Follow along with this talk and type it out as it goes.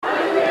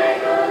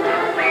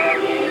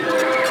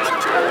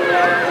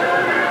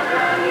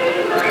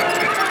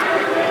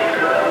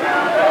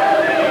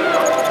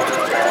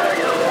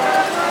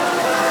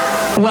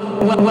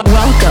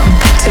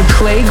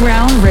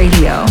Playground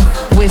Radio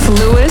with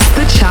Louis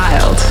the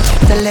Child.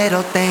 The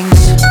little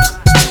things.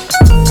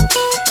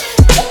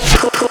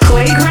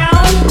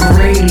 Playground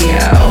Radio.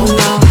 We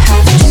all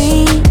have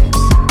dreams.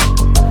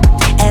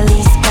 At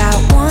least got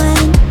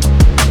one.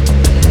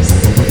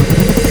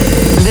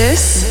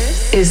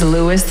 This is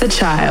Louis the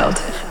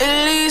Child.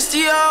 At least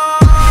yours.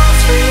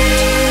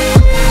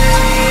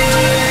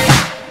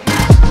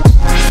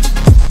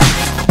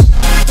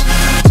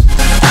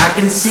 I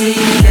can see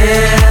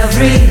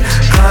every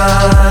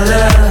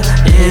color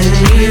in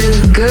you.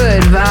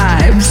 Good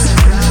vibes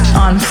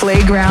on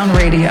Playground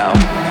Radio.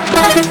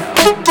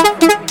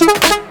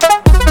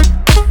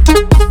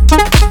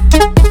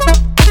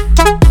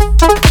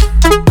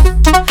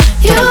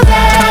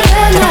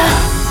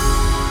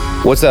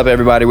 What's up,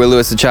 everybody? We're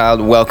Louis the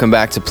Child. Welcome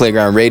back to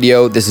Playground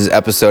Radio. This is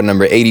episode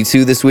number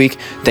 82 this week.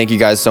 Thank you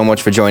guys so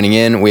much for joining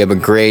in. We have a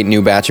great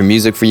new batch of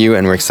music for you,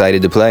 and we're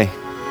excited to play.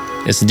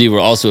 Yes, indeed. We're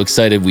also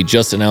excited. We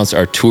just announced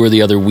our tour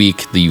the other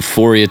week, the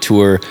Euphoria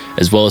Tour,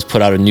 as well as put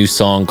out a new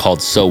song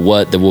called So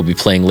What that we'll be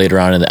playing later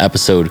on in the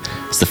episode.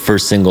 It's the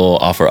first single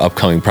off our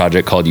upcoming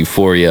project called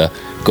Euphoria.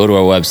 Go to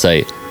our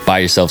website, buy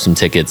yourself some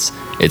tickets.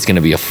 It's going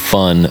to be a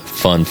fun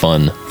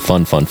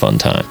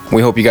time.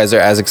 We hope you guys are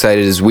as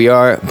excited as we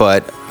are,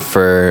 but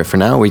for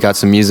now, we got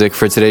some music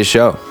for today's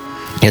show.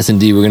 Yes,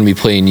 indeed. We're going to be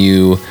playing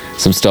you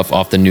some stuff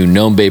off the new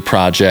NoMBe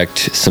project,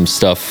 some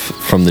stuff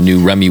from the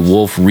new Remi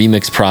Wolf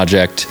remix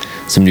project,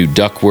 some new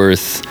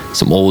Duckwrth,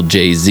 some old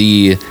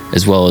Jay-Z,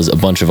 as well as a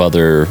bunch of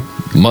other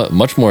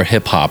much more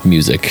hip-hop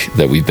music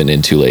that we've been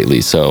into lately.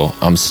 So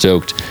I'm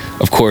stoked.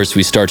 Of course,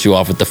 we start you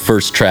off with the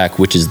first track,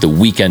 which is the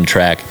weekend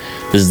track.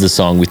 This is the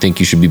song we think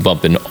you should be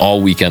bumping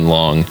all weekend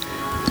long.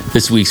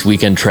 This week's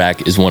weekend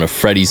track is one of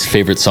Freddie's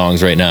favorite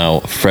songs right now.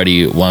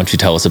 Freddie, why don't you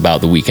tell us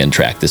about the weekend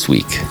track this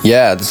week?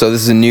 Yeah, so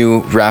this is a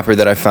new rapper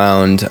that I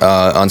found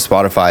on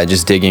Spotify,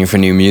 just digging for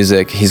new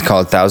music. He's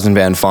called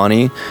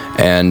Thouxanbanfauni,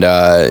 and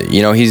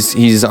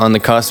he's on the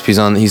cusp.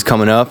 He's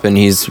coming up, and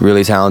he's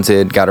really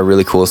talented. Got a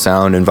really cool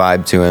sound and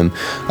vibe to him.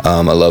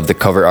 I love the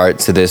cover art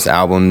to this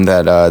album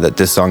that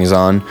this song is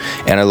on,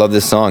 and I love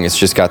this song. It's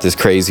just got this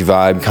crazy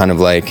vibe, kind of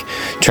like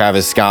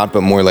Travis Scott,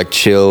 but more like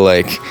chill,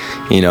 like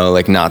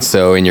not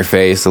so in your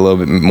face, a little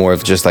bit more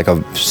of just like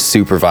a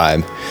super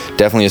vibe.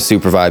 Definitely a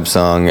super vibe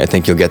song. I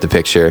think you'll get the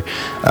picture.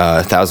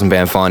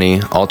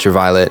 Thouxanbanfauni,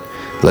 Ultraviolet.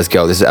 Let's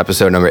go. This is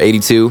episode number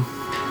 82.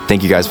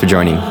 Thank you guys for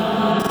joining.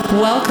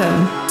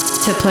 Welcome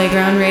to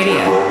Playground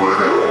Radio.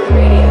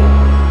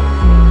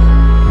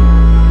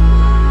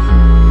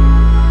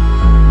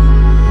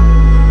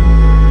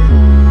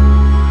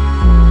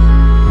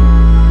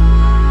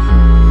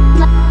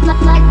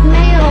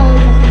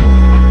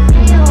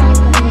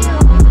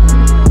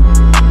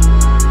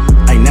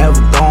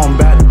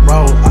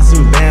 I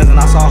seen bands and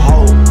I saw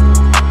hope.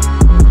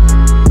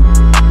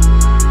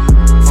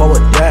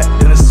 Forward that,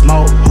 then it's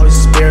smoke. Holy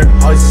Spirit,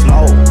 holy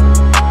smoke.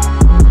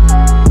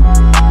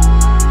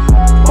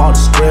 Bought the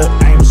script,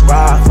 ain't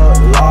prescribed. Fuck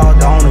the law,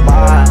 don't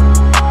abide.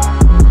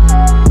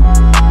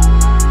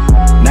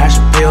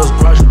 National pills,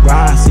 crush and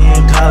grind.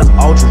 Seeing colors,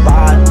 ultra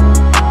wide.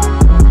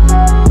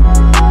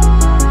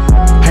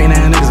 Pain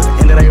ass niggas at the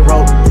end of their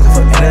rope. Looking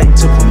for anything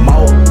to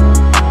promote.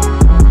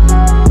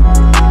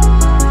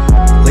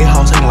 Lee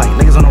hoes hanging like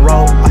niggas on the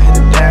road. I hit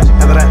the dash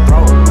after that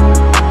throw.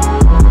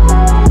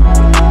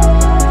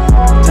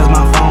 Test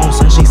my phone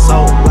since she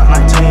sold. Block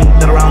 19,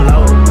 dead around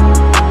low.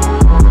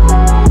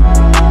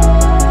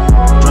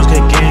 Drugs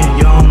kick in,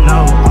 you don't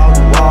know. Off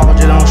the wall,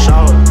 just don't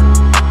show.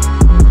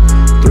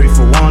 3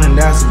 for 1 and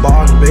that's a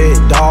bargain. Big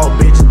dog,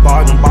 bitches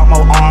bargain. Bought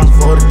more arms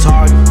for the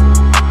target.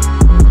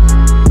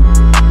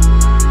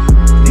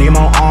 Need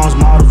more arms,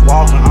 models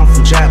walking. I'm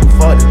from Chapel,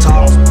 fuck the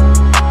talks.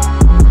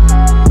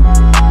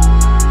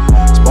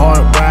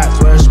 Sport rats,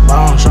 swear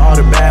bone,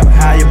 Chowder Band, but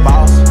how you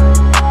boss?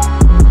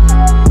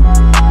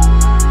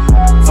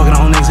 Fucking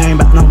on niggas who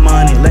ain't about no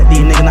money. Let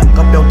these niggas knock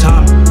up your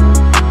tummy.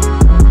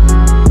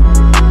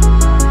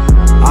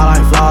 I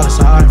like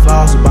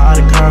flawless,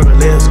 body curve and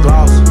lips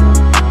gloss.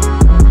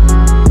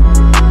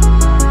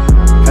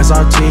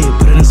 SRT,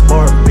 put it in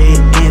sport, big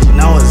engine,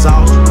 no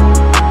exhaust.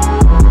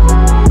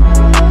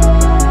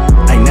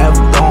 Ain't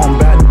never going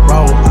back to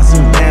road. I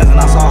seen bands and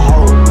I saw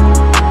hoes.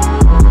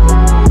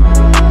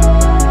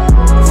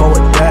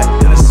 Forward that,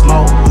 then it's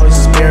smoke. Holy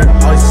Spirit,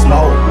 holy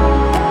smoke.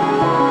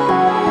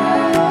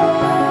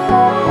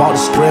 Bought the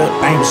script,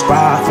 ain't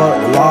prescribed. Fuck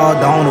the law,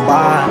 don't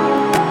abide.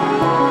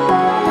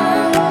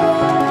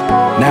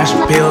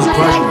 National pills,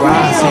 crush and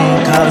grind.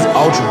 Seeing colors,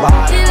 ultra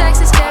wide. He likes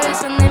his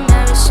carrots when they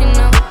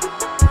maraschino.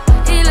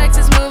 He likes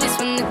his movies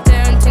when they're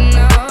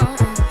Tarantino.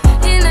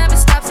 He never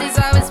stops, he's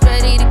always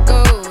ready to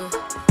go.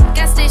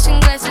 Gas station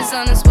glasses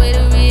on his way to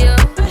Rio.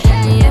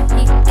 Yeah,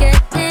 he get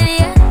it,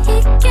 yeah, he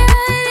get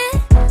it.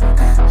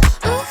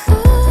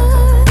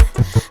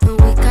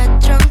 We got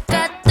drunk,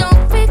 I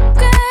don't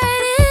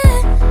regret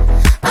it.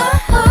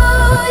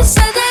 He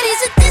said that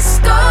he's a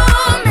disco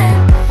man,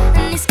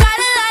 and he's got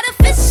a lot of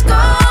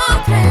fiscal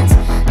plans.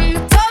 And I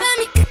told him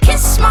he could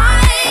kiss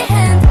my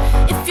hand.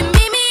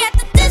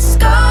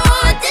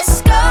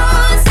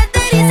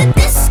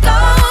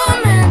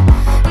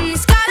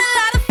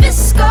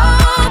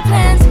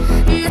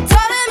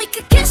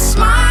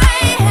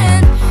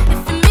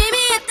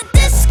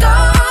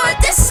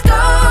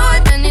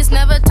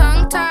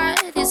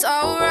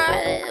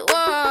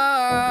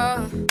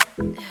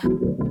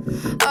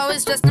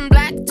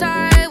 black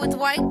tie with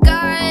white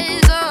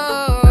guys,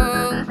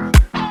 oh.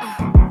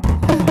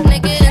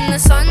 Naked in the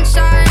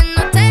sunshine,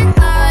 no tan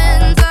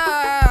lines,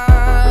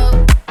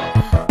 oh.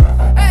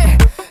 Hey,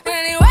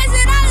 and he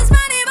wasted all his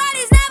money, but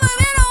he's never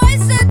been a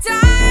waste of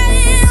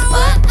time.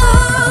 Oh,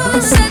 oh,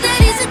 said that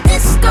he's a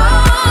disco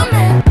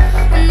man,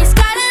 and he's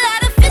got a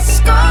lot of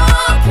fiscal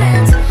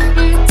plans. And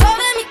I told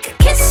him he could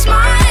kiss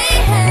my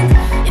hand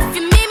if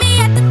you meet me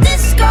at the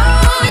disco.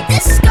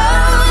 Disco,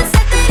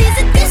 said that he's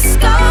a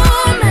disco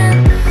man,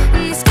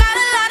 and he's got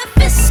a lot of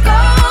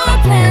fiscal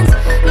plans.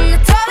 And I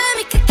told him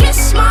he could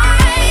kiss my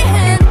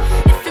hand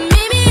if you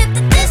meet me at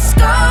the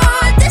disco.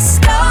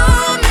 Disco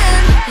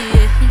man,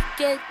 yeah, he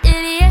get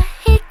it, yeah,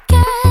 he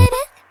got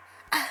it.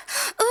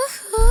 Ooh,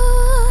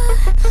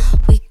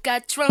 we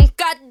got drunk,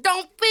 I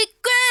don't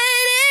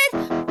regret it.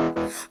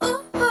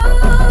 Ooh,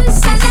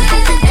 said that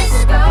he's a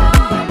disco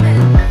man,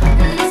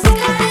 and he's got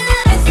a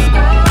lot of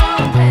fiscal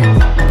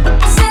plans.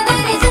 Said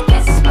that he's a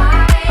kiss my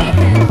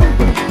hand,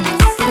 and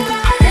he's got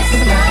a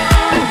disco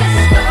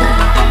man,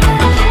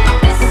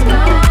 disco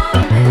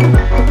man,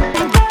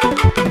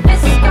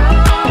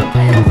 disco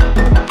man,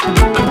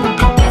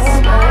 kiss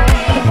my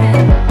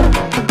hand,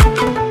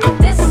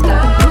 disco,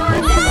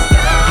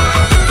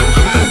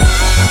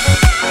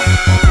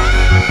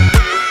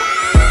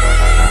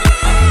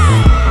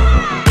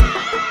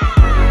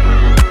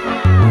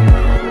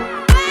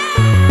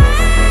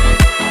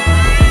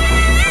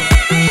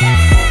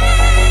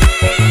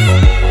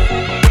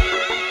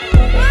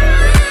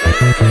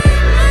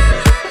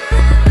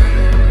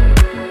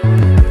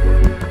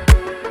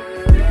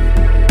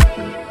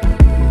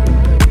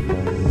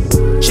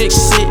 Chick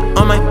sit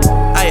on my,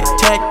 I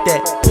attack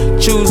that.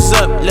 Choose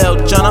up, Lil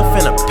John, I'm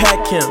finna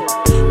pack him.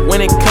 When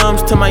it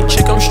comes to my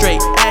chick, I'm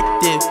straight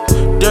active.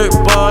 Dirt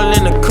ball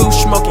in the coupe,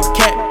 smoking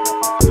cat.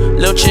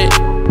 Lil chick,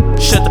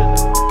 shut the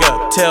f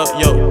up. Tell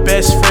your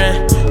best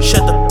friend,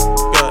 shut the f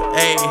up.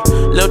 Ayy,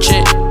 lil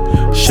chick,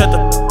 shut the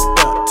f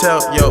up.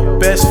 Tell your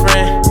best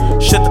friend,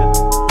 shut the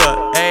f up.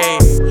 Ayy,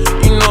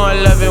 you know I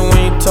love it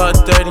when you talk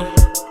dirty.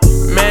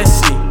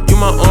 Messy, you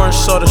my orange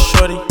soda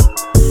shorty.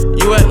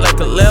 You act like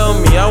a lil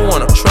me, I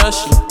wanna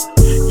trust you.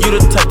 You the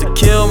type to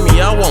kill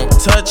me, I won't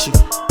touch you.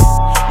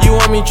 You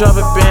want me drop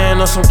a band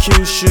on some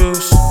cute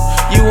shoes.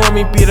 You want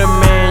me be the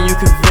man you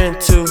can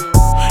vent to.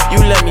 You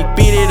let me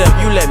beat it up,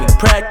 you let me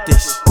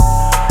practice.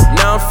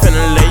 Now I'm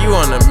finna lay you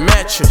on a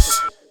mattress.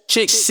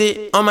 Chick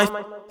sit on my,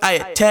 I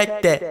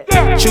attack that.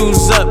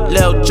 Choose up,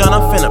 Lil John,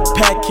 I'm finna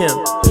pack him.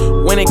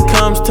 When it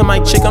comes to my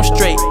chick, I'm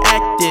straight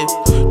active.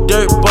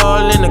 Dirt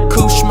ball in the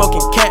coupe,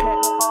 smoking cat.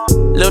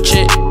 Lil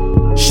chick,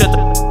 shut the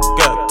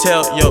f up.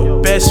 Tell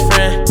your best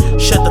friend,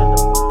 shut the f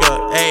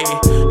up. Ayy,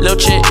 lil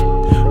chick,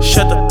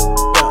 shut the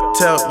f up.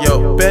 Tell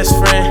your best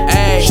friend,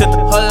 ayy, shut the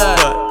f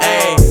up.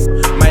 Ayy,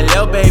 my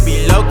lil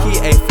baby low-key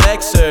a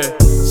flexer.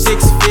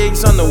 6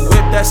 figs on the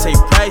whip, that's a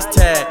price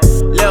tag.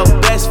 Lil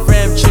best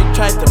friend chick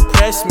tried to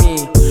press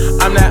me.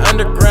 I'm that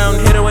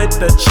underground hitter with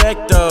the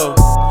check though.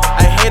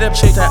 I hate a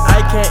chick that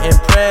I can't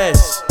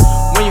impress.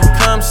 When you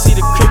come see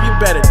the crib, you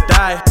better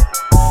die.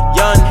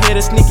 Young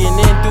hitter sneaking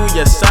in through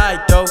your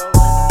side though.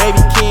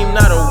 Baby Keem,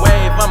 not a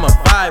wave, I'm a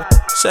vibe.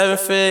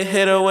 7-foot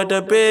hitter with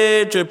the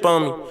big drip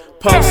on me.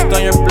 Post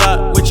on your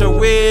block with your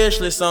wish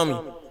list on me.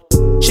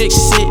 Chick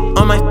sit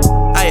on my,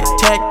 I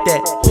attack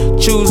that.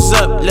 Choose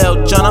up,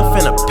 Lil John, I'm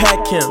finna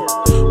pack him.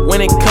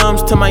 When it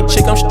comes to my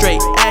chick, I'm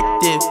straight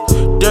active.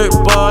 Dirt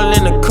ball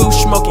in the coupe,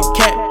 smoking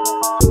cat.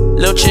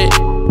 Lil chick,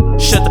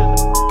 shut the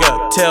f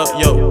up. Tell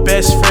your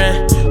best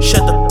friend,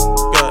 shut the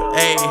f up.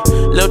 Ayy,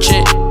 lil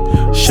chick,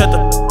 shut the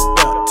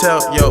f up.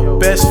 Tell your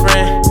best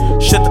friend,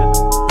 shut the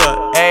f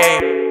up. Ayy.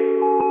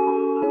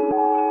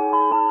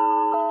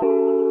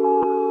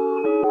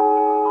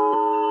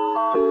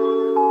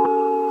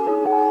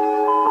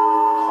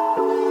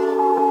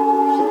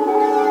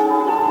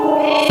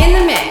 In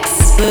the mix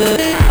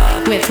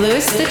with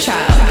Louis the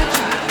Child.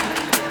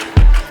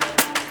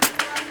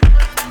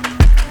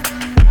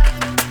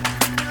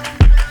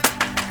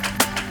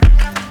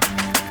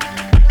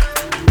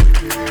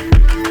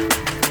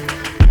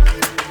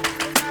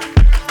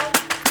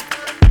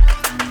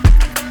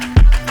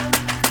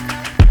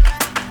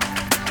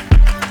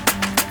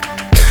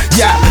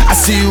 I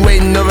see you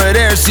waiting over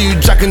there, see you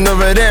jocking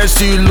over there,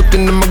 see you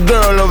looking at my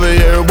girl over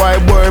here. White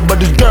word, but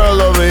this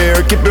girl over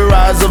here. Keep your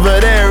eyes over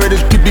there, it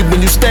is creepy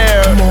when you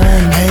stare.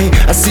 Hey,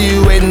 I see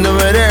you waiting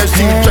over there,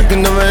 see you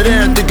jocking over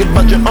there, thinking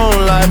about your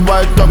own life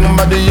while you talking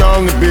about the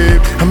younger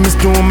babe. I'm just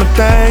doing my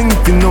thing,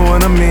 if you know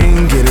what I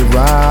mean, get it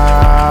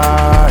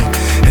right.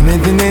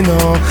 Anything they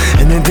know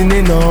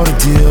the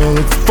deal,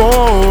 it's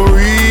for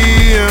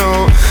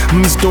real.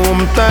 I'm just doing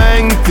my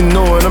thing, if you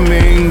know what I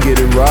mean, get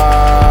it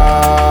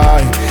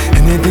right.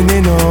 Anything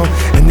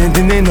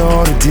they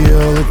know the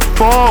deal, it's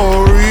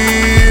for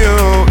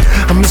real.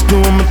 I'm just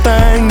doing my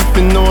thing, if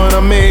you know what I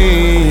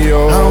mean,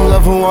 yo. I don't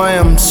love who I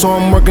am, so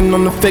I'm working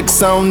on the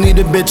fix. I don't need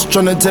a bitch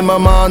tryna take my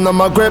mind on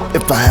my grip.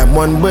 If I had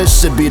one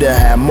wish, it'd be to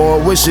have more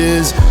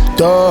wishes.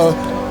 Duh,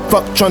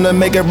 fuck tryna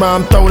make it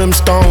rhyme, throw them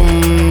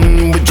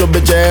stones. With your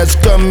bitch ass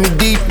cut me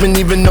deep. And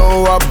even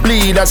though I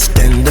bleed, I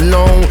stand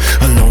alone,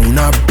 alone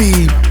I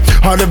be.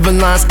 Heart of a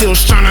line still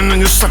shining on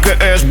your sucker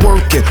ass.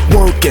 Working,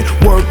 working,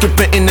 working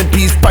for inner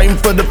peace. Fighting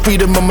for the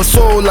freedom of my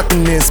soul like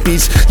an air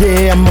speech.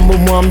 Yeah, I remember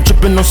when I'm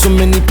tripping on so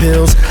many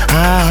pills.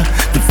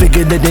 The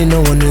figure that they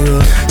know I knew.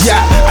 Yeah,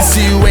 I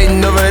see you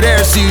waiting over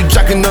there. See you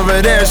jacking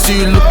over there.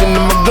 See you looking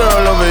at my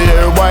girl over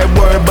here. White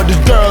word, but this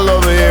girl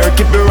over here.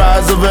 Keep your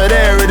eyes over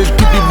there. It is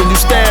creepy when you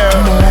stare.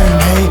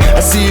 Hey, I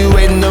see you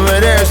waiting over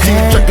there. See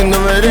you jacking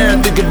over there.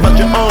 Thinking about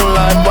your own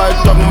life. Why you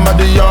talking about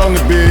the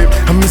younger babe?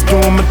 I'm just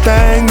doing my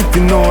thing, if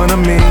you know what I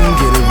mean.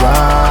 Get it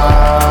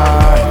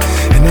right.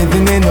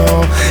 Anything they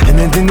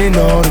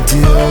know to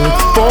deal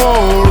with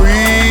for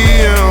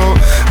real.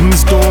 I'm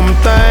just doing my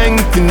thing,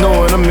 if you know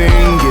what I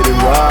mean. Get it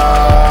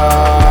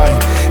right.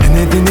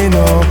 Anything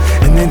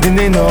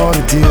they know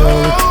to deal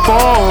with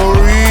for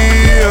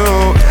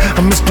real.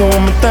 I'm just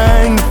doing my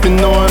thing, if you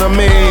know what I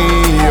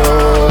mean, yo.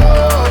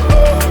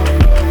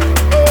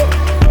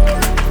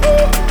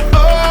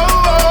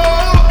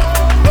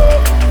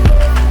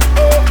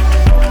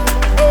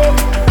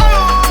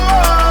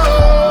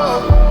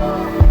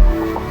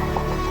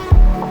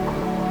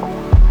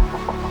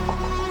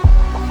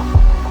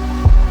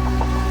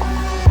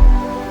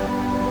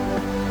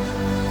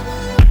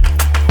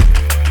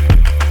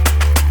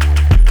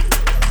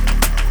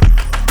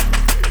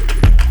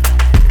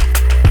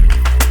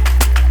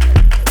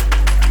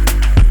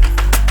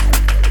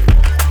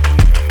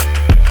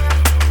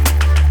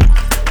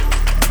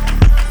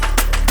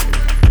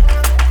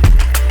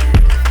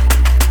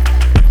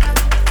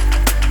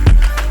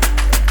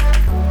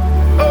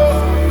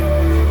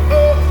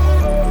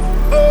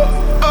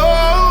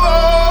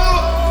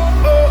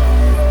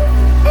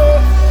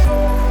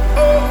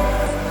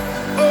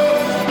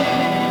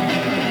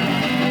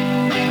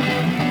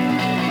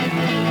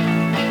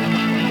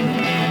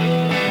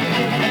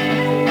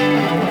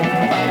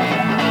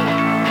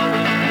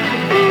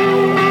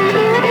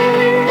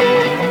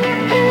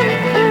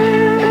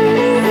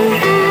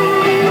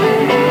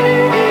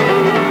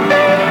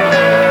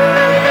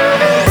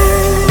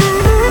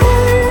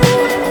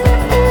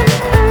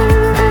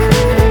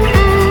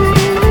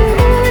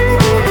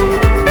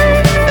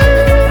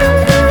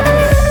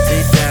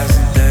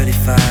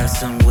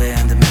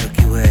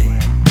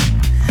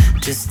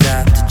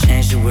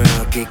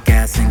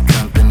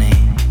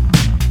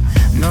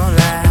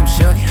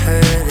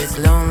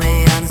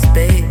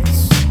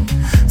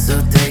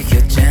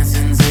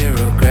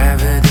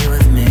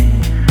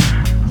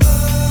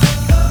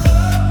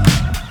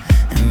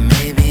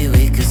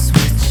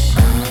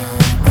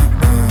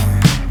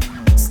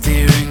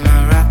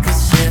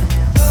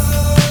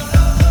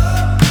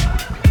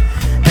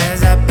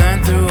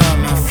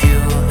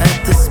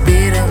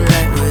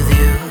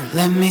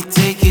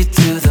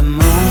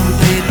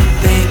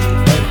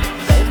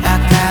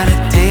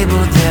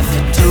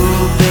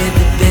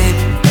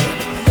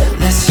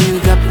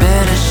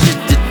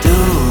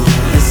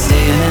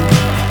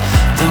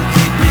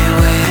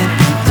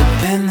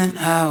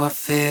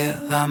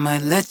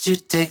 You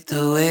take the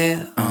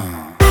wheel.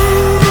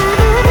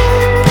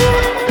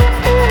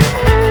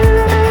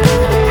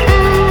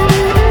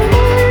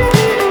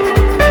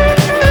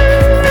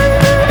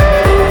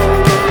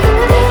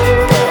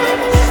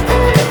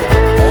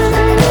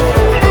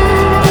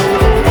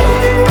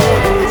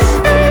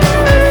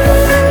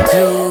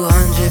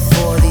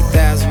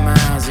 240,000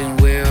 miles and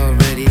we're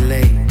already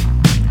late.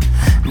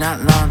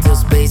 Not long till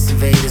space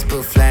invaders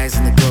put flags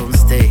in the Golden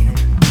State.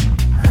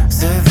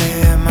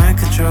 Survey mind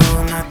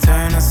control, my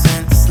turn to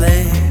send the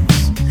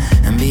slaves.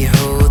 And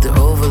behold the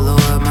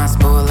overlord, my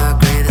spoil our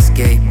great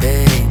escape,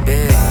 baby.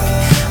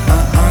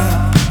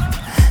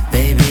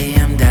 Baby,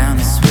 I'm down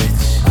to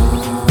switch.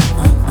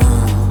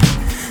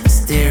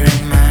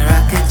 Steering my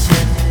rocket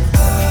ship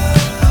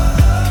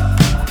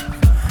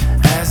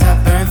as I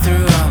burn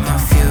through all my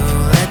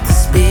fuel at the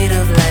speed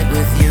of light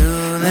with you.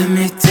 Let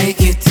me take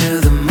you to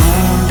the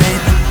moon,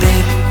 baby,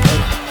 baby.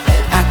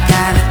 I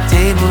got a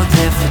table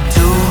there for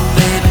two,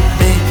 baby,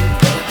 baby.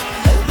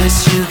 Unless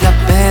you got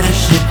better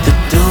shit to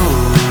do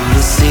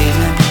this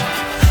evening.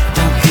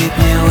 Don't keep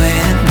me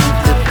waiting, not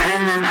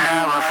depending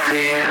how I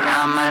feel.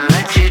 I might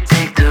let you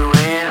take the wheel.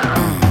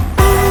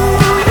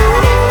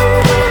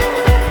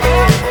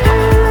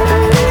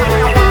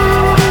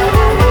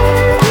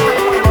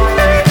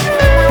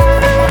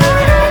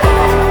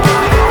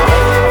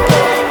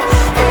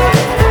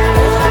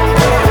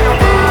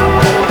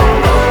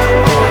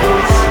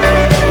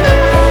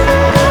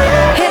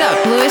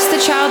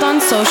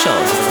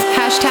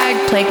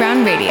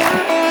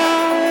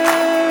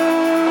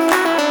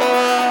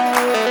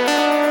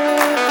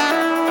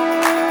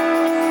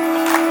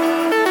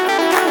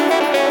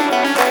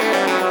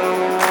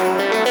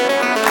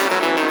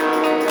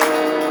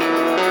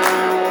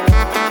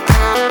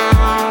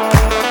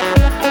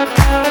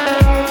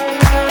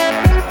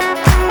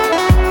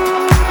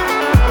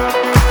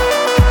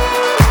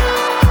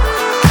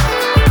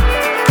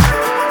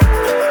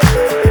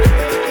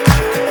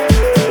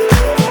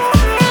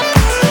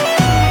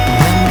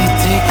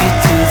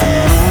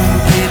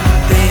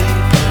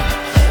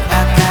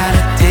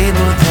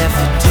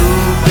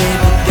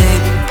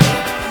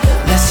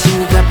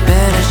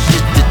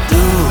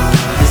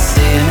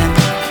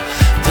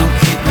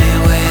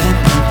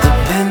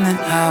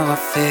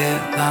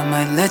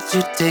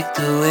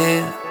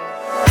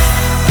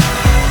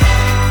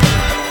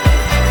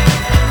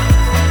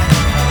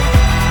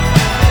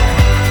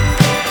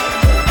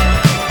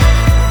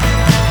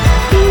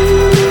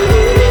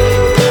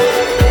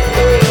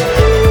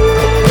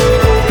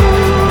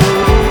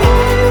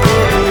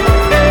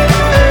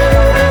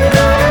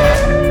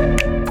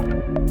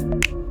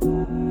 Don't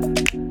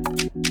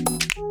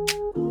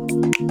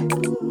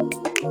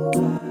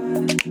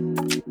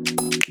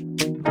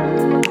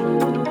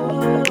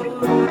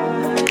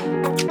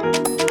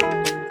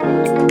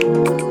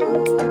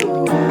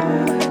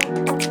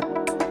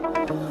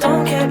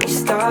get me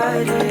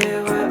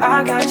started where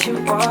I got you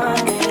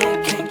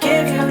wanted. Can't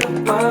give you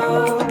the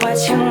world,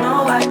 but you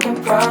know I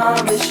can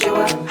promise you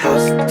a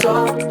house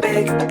so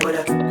big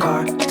with a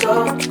car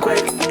so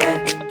quick.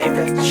 And if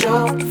that's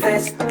your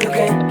face, you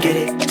can get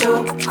it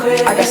too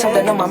quick. I got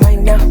something on my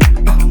mind now.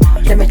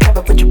 Let me chop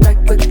it with you right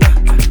quick.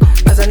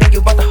 Cause I know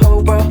you want the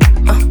whole world.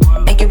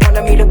 And you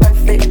wanted me to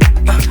perfect.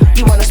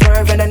 You wanna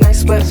swerve in a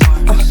nice whip.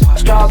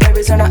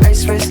 Strawberries on an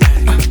ice wrist.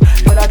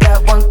 But I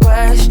got one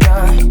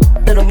question.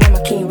 Little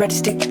mama, can you ready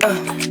stick?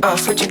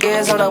 Switching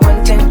gears on a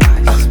 110.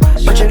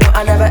 But you know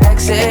I never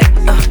exit.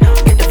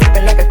 Get the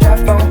flipping like a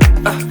draft phone.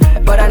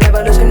 But I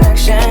never lose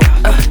connection.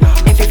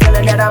 If you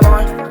feeling that I'm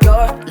on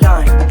your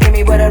line, hit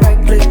me with a right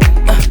click.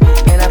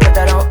 And I put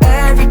that on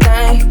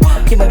everything.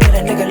 You might meet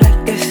a nigga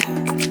like this.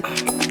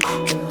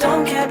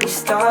 Don't get me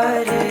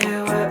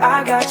started where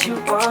I got you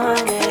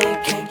wanted.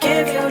 Can't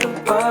give you the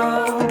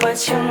world,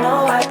 but you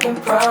know I can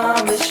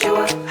promise you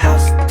a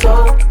house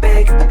so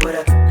big with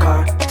a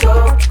car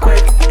so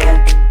quick.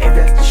 And if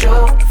that's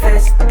your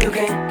face, you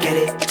can get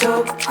it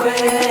too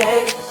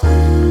quick.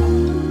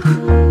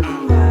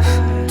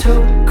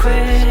 Too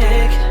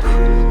quick.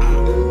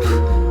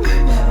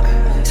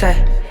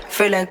 Say,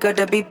 feeling good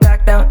to be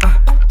back down.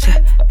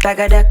 Say, back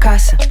at the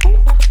casa.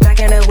 Back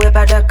in the whip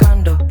at the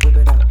condo.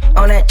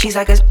 On that cheese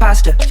like it's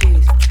pasta.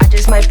 I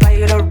just might buy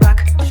you the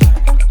rock.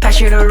 Pass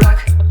you the rock.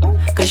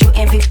 Cause you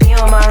MVP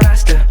on my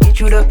roster. Get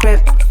you the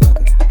grip.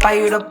 Buy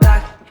you the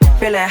block.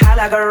 Feeling high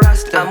like a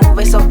roster. I'm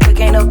moving so quick,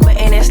 ain't no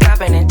quitting and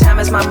stopping. And time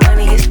is my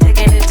money, it's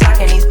ticking and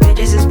talking. These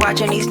bitches is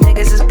watching, these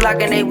niggas is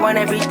blocking. They want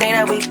everything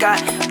that we got.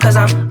 Cause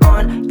I'm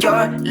on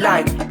your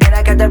line. And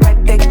I got the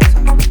right pick.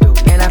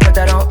 And I put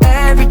that on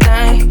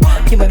everything.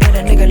 You might meet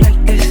a nigga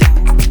like this.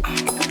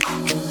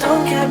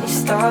 Don't get me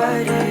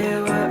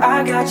started where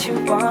I got you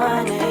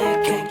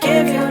wanted. Can't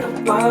give you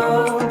the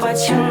world, but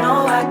you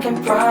know I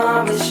can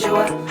promise you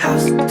a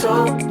house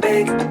so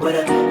big with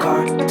a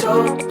car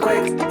so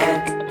quick. And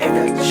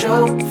if that's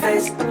your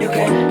face, you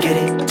can get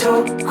it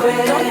too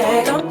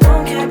quick.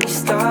 Don't get me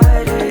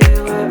started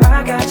where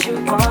I got you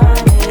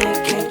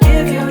wanted. Can't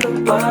give you the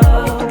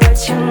world, but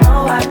you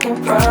know I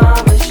can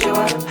promise you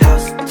a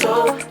house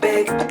so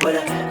big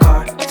with a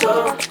car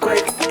so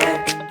quick. And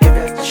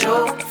if that's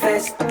your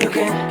face, you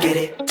can get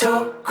it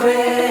too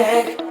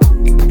quick.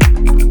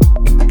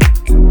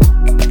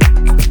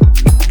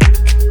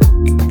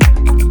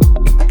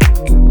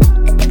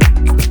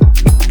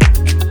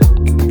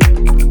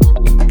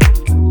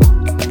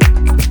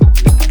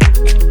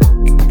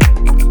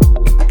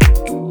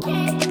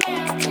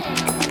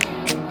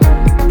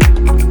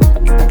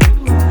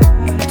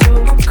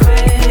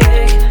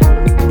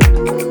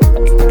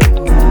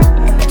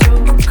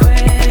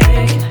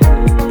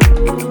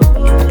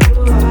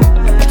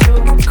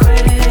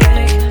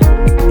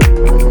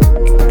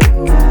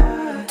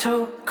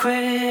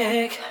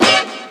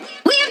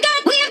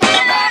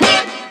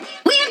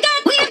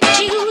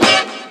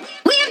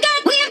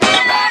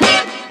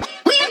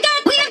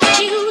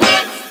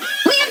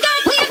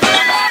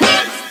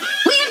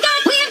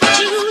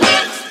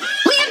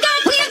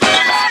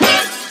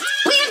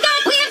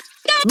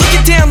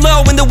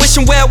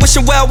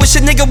 Wish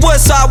a nigga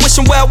would, so I wish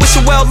him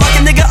well. Lock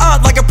a nigga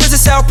up like a prison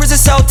cell.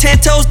 10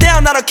 toes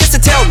down, not a kiss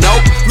and tell, no.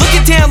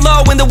 Looking down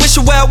low in the wish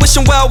him well.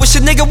 Wish a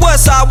nigga would,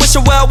 so I wish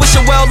him well.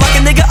 Lock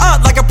a nigga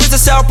up like a prison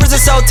cell.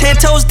 10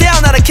 toes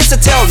down, not a kiss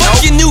and tell, no.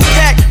 Fuck your new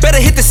pack,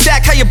 better hit the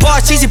sack. How your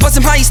bars cheesy, but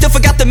somehow you still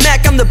forgot the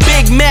Mac. I'm the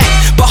Big Mac,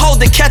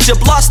 behold the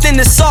ketchup. Lost in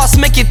the sauce,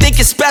 make you think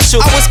it's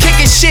special. I was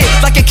kicking shit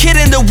like a kid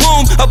in the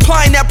womb.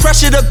 Applying that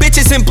pressure to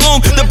bitches in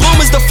bloom. The bloom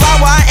is the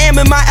flower, I am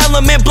in my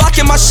element.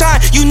 Blocking my shine,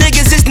 you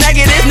niggas is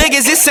negative.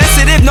 Niggas is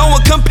sensitive, no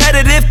one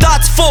competitive.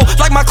 Thoughts full,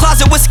 like my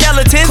closet with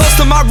skeletons. Close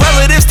to my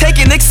relatives,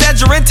 taking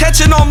exaggerant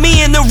tension on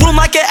me in the room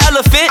like an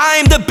elephant. I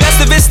am the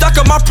best of it, stuck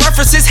on my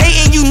preferences.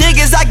 Hating you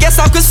niggas, I guess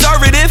I'm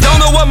conservative. Don't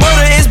know what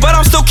murder is, but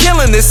I'm still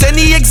killing this. And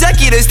the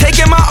executives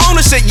taking my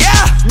ownership,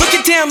 yeah.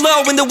 Looking down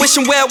low in the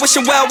wishing well.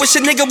 Wish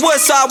a nigga would,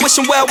 so I wish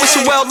him well.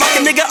 Lock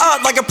a nigga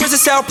up like a prison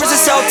cell.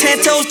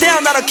 10 toes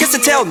down, not a kiss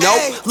and tell, no.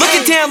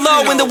 Looking down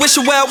low in the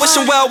wishing well. Wish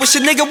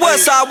a nigga would,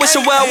 so I wish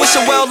him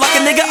well. Lock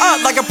a nigga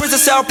up like a prison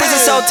cell.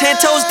 10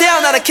 toes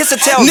down, not a kiss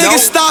and tell, no. Nigga,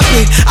 stop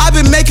it. I've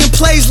been making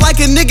plays like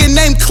a nigga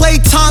named Klay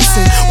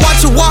Thompson.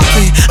 Watch it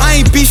walking. I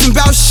ain't beefing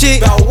about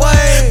shit,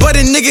 but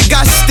a nigga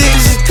got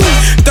sticks.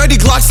 30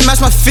 Glocks to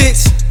match my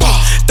fits.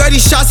 30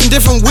 shots in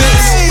different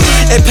whips.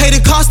 It paid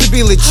the cost to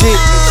be legit.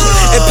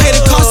 It paid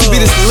the cost to be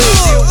this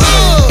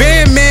lit.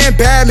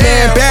 Bad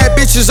man, bad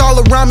bitches all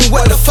around me.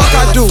 What the fuck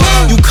I do?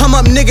 You come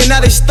up, nigga,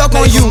 now they stuck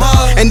on you,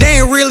 and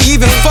they ain't really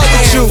even fuck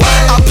with you.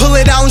 I pull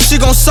it out and she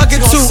gon' suck it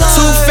too.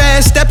 Too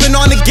fast, stepping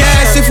on the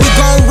gas. If we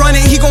gon' run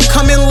it, he gon'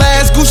 come in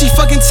last. Gucci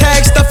fucking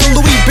tag, stuffing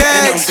Louis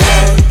bags.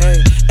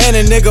 And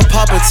a nigga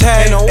pop a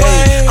tag.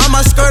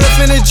 I'ma skirt up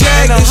in a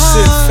jag. This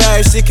shit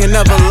fast, it can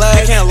never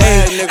lag.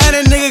 And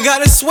a nigga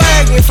got a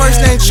swag.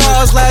 First name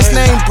Charles, last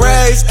name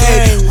Braggs.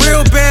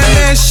 Real bad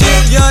man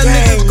shit, young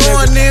nigga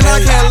going in,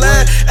 I can't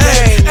lag.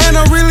 And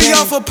I'm really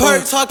off a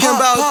perk, talking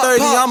about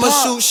 30. I'ma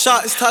shoot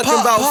shots, talking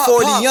about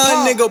 40.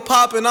 Young nigga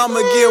poppin', I'ma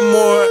get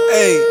more.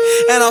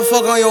 And I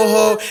fuck on your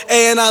hoe.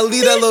 And I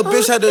leave that little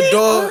bitch at the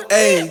door.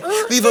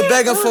 Leave her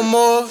begging for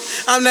more.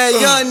 I'm that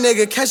young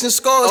nigga catching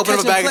scores, open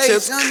catching plays.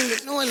 Chips. Young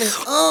nigga doing this.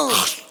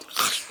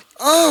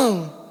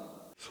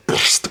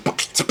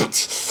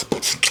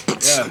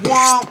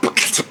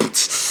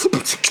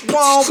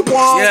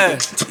 Yeah,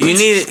 you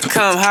need it,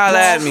 come holla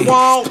at me.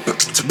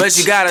 But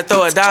you gotta throw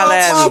 $1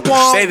 at me.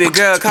 Baby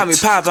girl, call me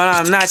Papa,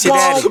 I'm not your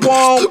daddy.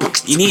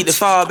 You need to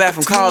fall back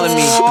from calling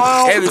me.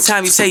 Every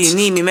time you say you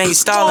need me, man, you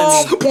stalling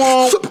me.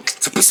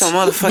 You some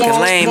motherfucking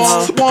lame,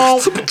 ho.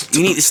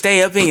 You need to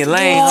stay up in your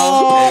lane,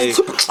 ho. Hey,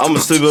 I'ma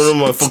sleep in the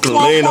motherfucking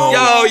lane, ho.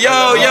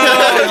 Yo,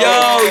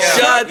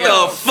 shut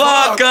the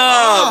fuck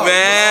up,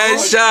 man.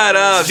 Shut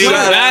up. Do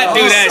not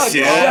do that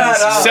shit.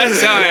 Shut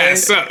your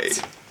ass up.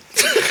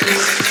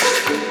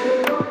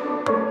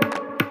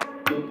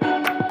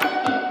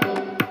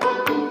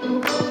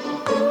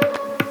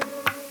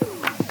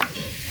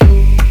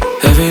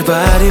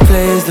 Everybody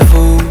plays the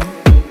fool.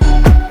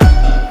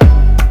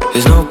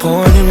 There's no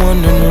point in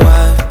wondering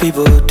why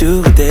people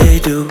do what they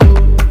do.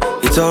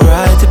 It's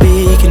alright to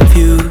be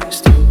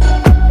confused,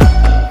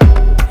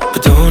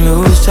 but don't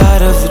lose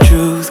sight of the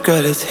truth.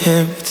 Girl, it's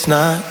him, it's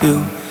not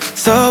you.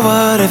 So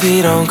what if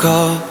he don't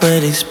call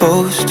when he's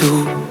supposed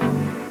to?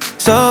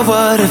 So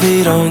what if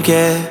he don't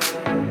care?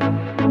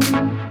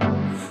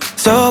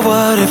 So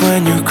what if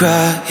when you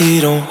cry he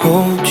don't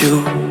hold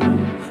you?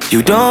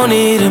 You don't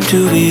need him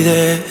to be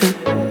there.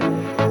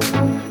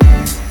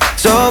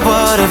 So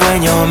what if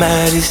when you're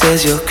mad he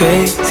says you're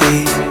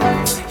crazy?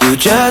 You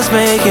just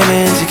make him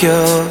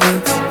insecure.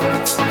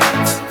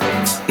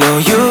 No,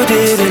 you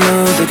didn't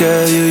lose the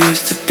girl you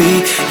used to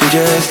be. You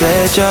just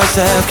let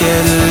yourself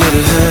get a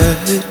little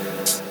hurt.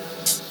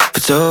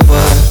 But so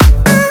what?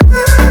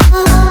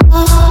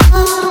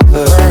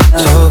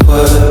 So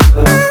what?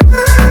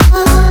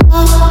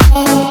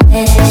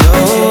 So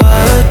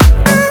what?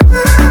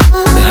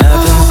 It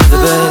happens to the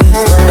best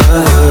of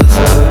us.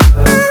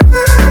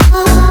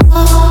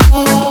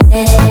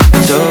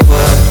 So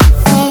what?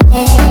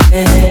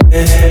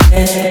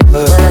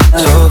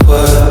 So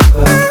what?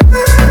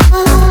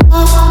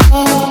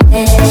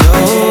 So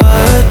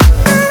what?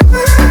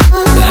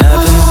 It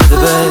happens to the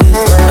best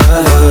of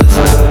us.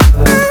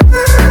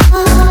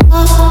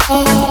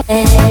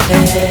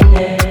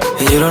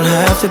 And you don't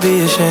have to be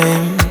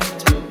ashamed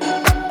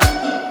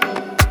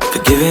for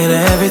giving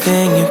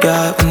everything you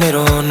got when they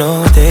don't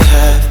know what they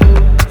have.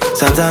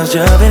 Sometimes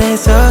jumping ain't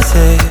so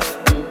safe,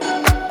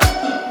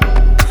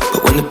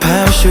 but when the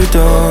parachute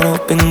don't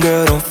open,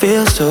 girl, don't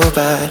feel so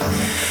bad.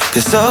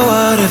 Cause so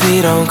what if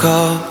he don't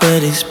call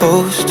when he's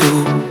supposed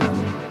to?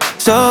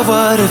 So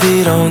what if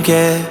he don't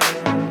care?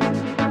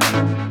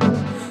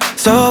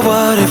 So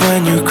what if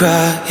when you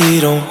cry he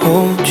don't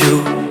hold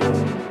you?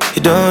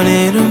 You don't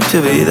need him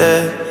to be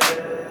there.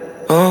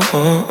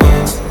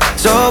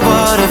 So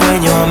what if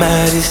when you're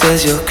mad he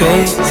says you're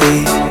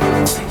crazy?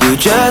 You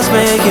just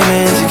make him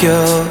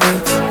insecure.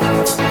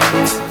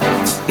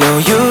 No,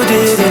 you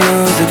didn't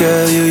lose the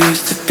girl you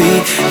used to be.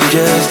 You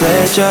just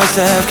let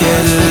yourself get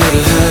a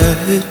little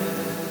hurt.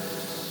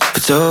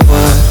 But so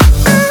what?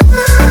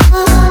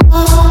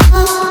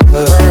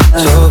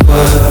 So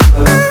what?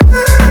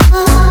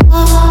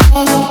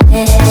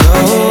 So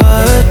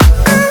what?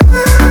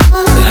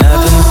 It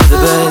happens to the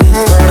best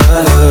of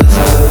us.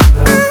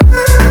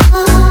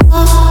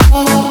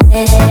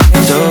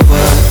 So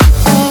what?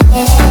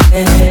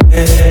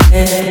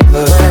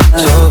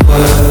 So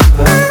what?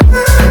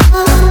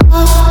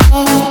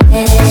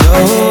 So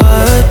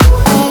what?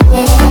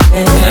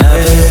 It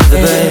happens to the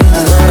best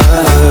of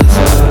us.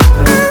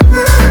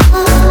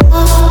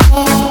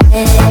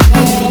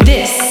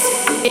 This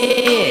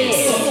is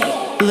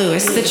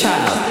Louis the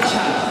Child.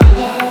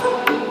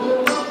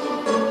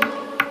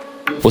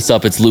 What's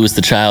up? It's Louis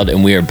the Child,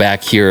 and we are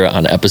back here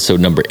on episode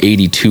number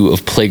 82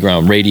 of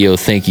Playground Radio.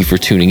 Thank you for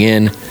tuning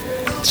in.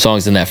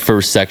 Songs in that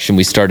first section,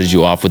 we started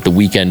you off with the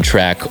weekend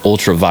track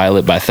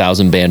Ultraviolet by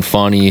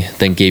Thouxanbanfauni,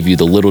 then gave you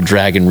the Little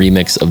Dragon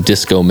remix of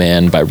Disco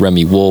Man by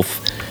Remi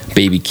Wolf,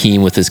 Baby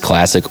Keem with his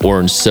classic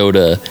Orange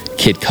Soda,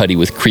 Kid Cudi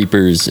with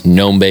Creepers,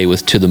 NoMBe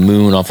with To the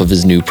Moon off of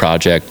his new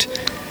project,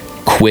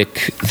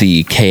 Quick,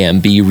 the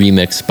KMB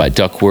remix by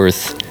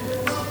Duckwrth,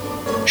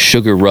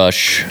 Sugar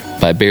Rush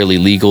by Barely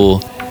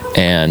Legal,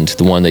 and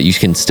the one that you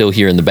can still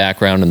hear in the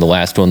background, and the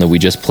last one that we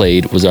just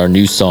played was our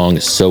new song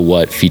So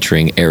What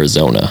featuring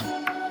Arizona.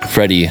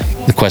 Freddie,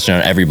 the question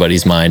on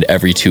everybody's mind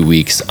every 2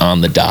 weeks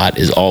on the dot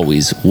is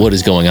always, what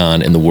is going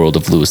on in the world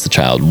of Louis the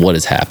Child? What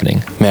is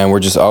happening? Man, we're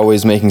just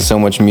always making so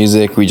much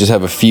music. We just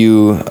have a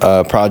few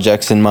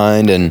projects in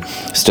mind and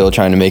still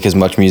trying to make as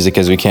much music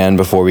as we can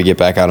before we get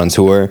back out on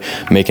tour.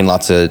 Making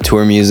lots of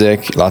tour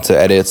music, lots of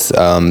edits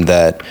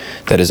that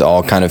is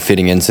all kind of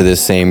fitting into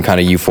this same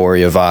kind of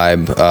Euphoria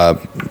vibe,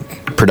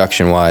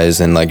 production-wise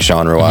and like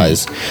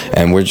genre-wise.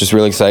 And we're just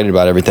really excited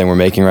about everything we're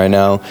making right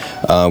now.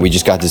 We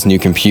just got this new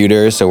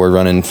computer, so we're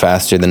running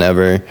faster than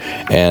ever,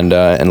 and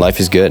life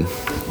is good.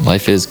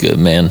 Life is good,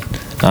 man.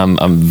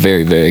 I'm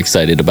very, very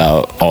excited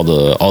about all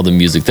the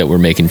music that we're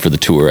making for the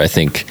tour. I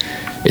think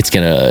it's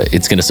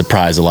gonna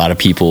surprise a lot of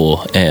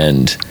people,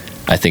 and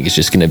I think it's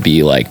just gonna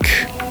be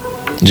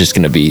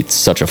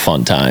such a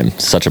fun time,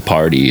 such a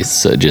party.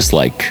 It's just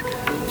like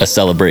a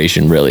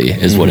celebration, really,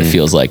 is what it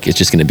feels like. It's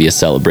just going to be a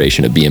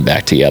celebration of being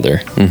back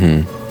together.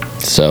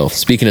 So,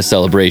 speaking of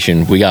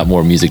celebration, we got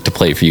more music to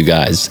play for you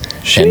guys.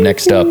 And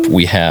next up,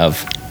 we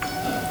have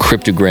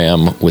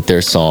Kryptogram with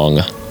their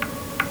song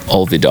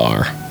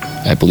Olvidar.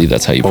 I believe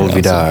that's how you pronounce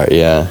it. Olvidar,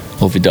 yeah.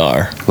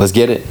 Olvidar. Let's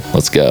get it.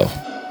 Let's go.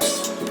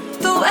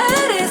 Tú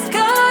eres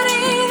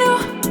cariño,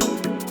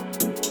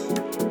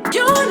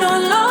 yo no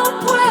lo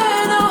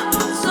puedo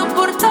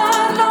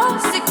soportarlo.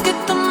 Sé que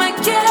tú me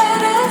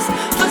quieres,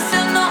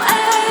 fácil no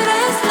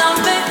eres,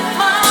 dame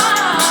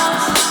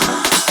más.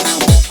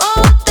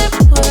 Oh, te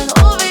puedo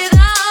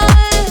olvidar.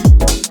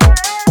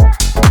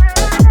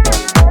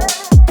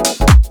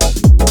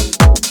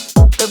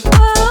 Te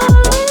puedo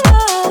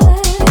olvidar.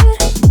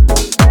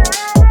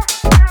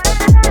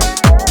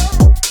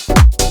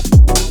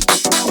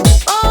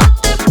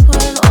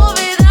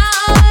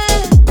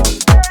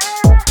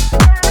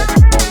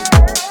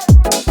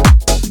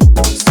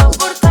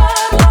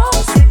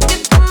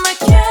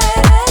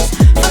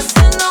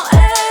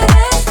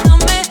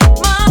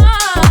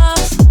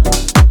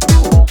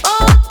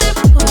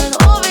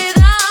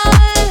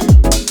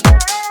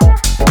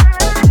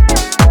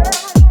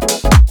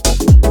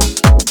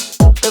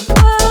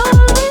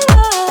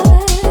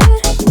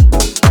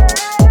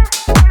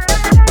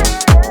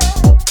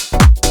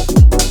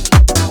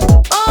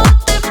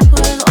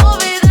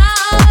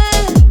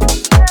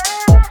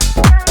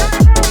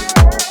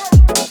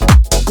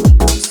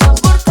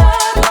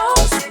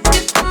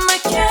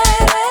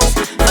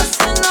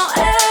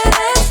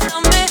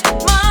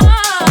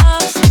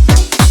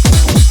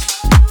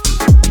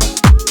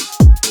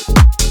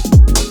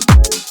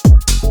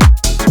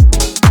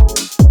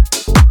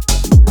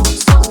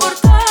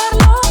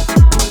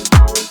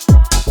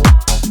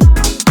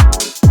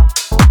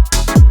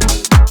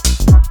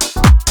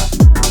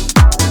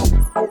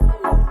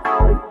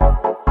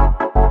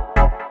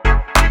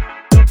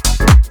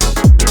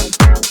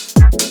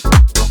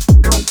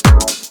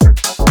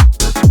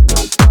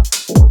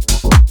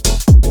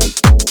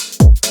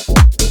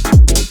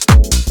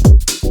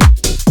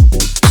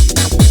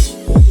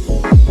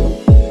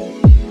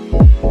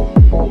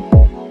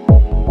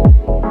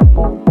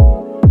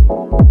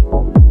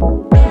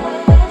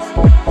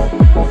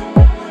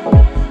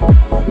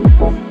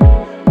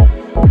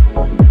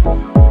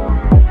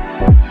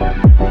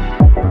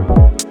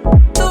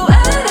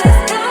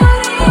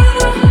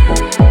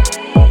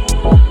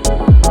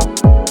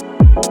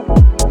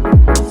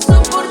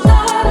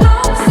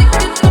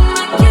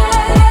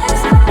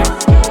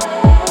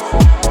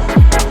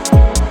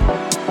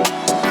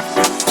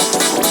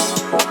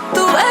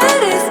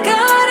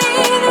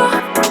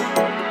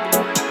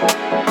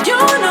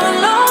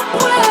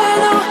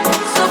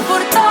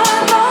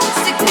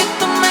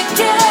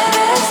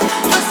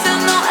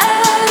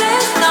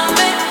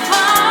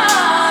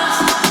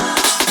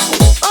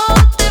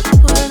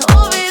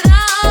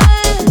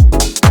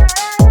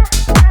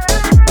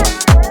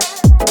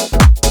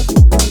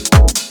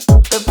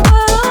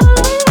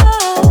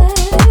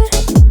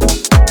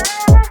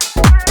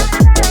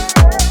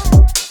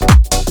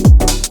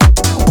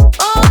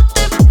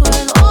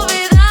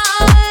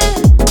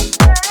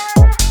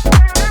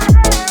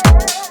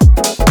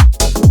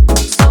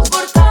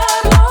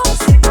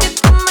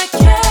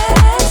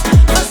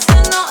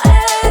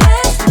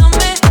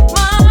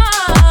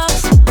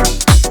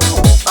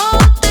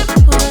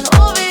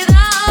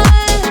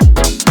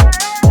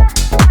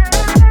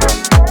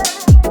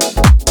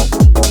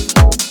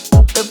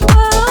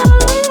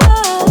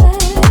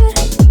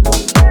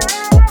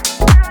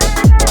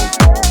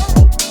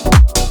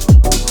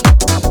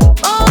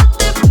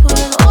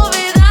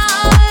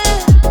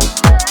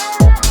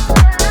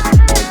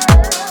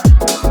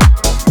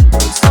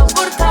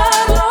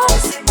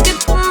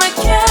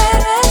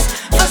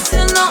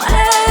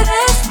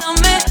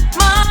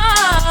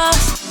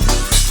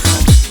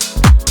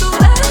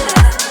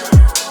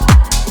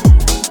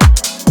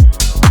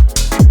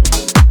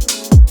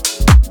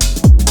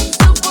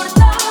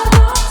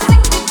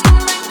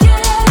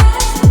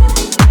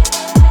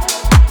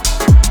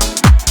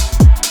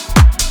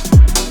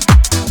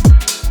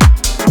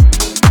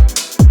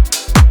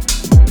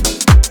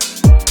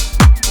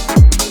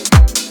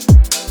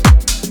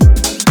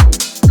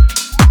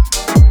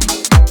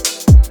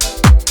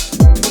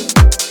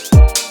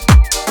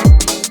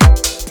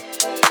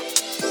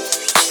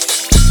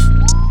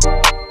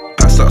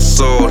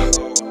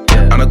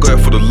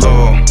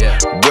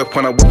 Whip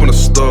when I whip on the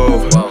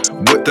stove.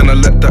 Whip then I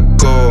let that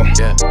go.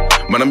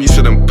 Man, I'm used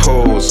to them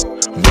pose.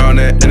 Round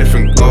there,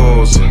 anything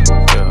goes.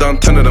 Down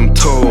 10 of them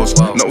toes.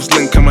 Nose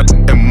link on my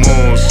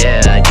MOs.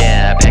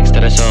 Yeah, packs to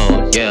the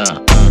soul. Yeah,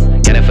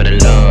 got it for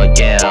the Lord.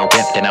 Yeah,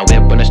 whip then I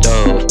whip on the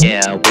stove.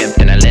 Yeah, whip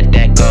then I let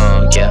that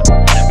go. Yeah,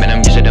 man,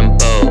 I'm used to them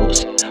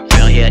pose.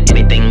 Round here,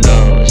 anything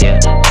goes. Yeah,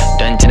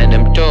 done 10 of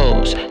them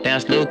toes. Now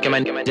it's Luke and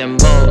my them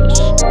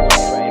moles.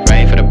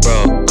 Right for the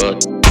broke.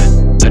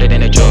 Put it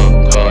in a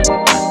chokehold.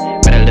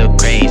 But I look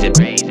crazy.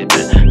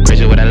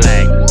 Crazy what I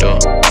like, though.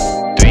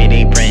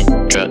 3D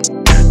print truck.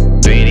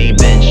 3D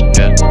bench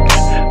truck.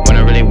 When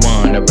I really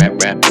wanna rap,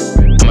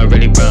 I'ma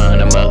really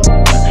run 'em up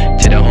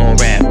to the whole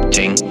rap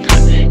ting,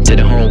 to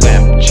the whole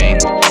rap chain,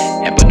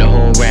 and put the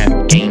whole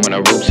rap game on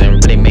the ropes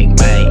and really make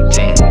my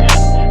ting.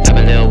 Top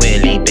a little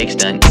Willie, big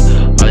stunt.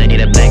 All I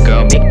need a black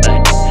girl, big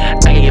butt.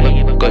 I can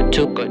give a good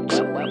two good.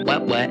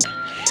 What?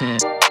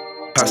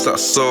 Pass that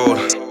soul.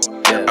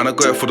 And I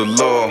got it for the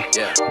law.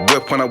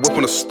 Whip when I whip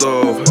on the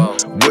stove.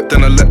 Whip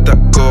then I let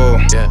that go.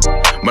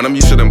 Man, I'm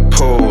used to them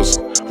pose.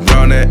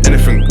 Round there,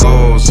 anything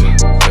goes.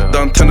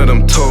 Down 10 of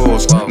them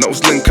toes.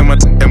 Nose link on my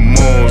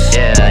MOs.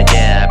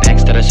 Yeah,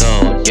 packs to the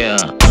soul. Yeah,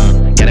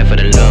 got it for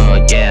the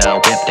Lord. Yeah,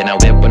 whip then I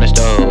whip on the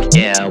stove.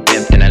 Yeah,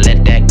 whip then I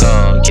let that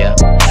go. Yeah,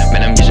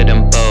 man, I'm used to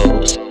them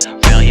pose.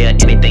 Round here,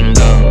 anything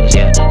goes.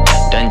 Yeah,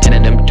 done 10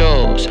 of them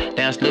toes.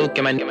 Now it's Luke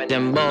and my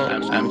them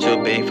moles. I'm too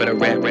big for the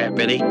rap,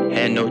 really.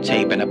 Had no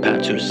tape and I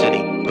popped too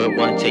silly. Put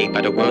one tape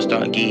out the world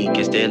star geek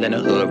and still in the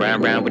hood,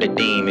 round with the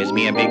demons.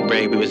 Me and Big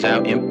Bray, we was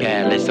out in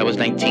Palace. I was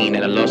 19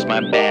 and I lost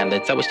my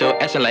balance. I was still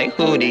asking like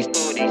who these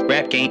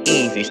rap ain't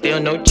easy, still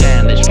no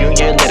challenge. Few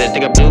years later,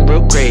 think I blew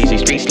real crazy.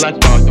 Streets like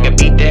dog, think I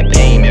beat that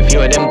payment.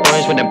 Few of them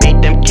boys when I beat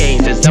them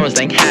cases. I was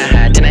like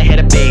ha, then I had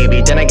a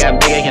baby. Then I got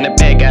bigger and the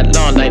bag got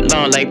long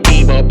like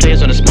B-ball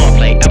players on a small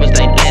plate. I was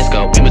like, let's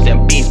go. We was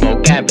in beast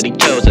mode, God, but he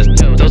chose us.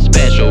 So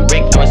special,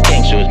 Rick, I was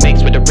stank shoes.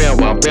 Mixed with the real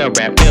walk, real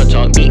rap, real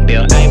talk, beat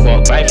bill. I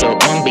walk, right flow,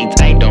 on beats.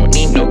 I don't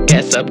need no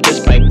gas up,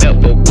 just my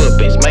belt for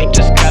whoopings. Might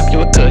just cop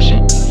you a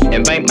cushion.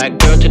 Invite my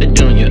girl to the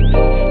Dunya.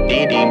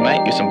 DD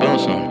might get some boom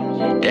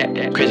soon.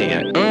 That crazy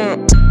hot.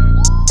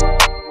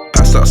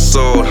 Pass that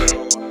soul.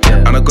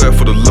 And I got it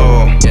for the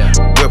law.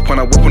 Whip when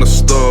I whip on the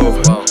stove.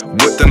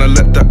 Whip then I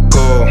let that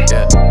go.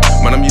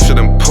 Man, I'm used to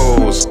them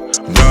pose.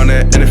 Round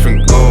there,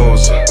 anything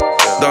goes.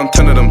 Down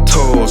 10 of them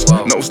toes.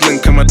 Nose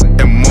link on my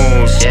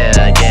MOs.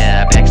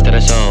 Yeah, packs to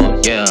the soul.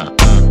 Yeah,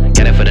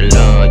 got it for the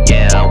Lord.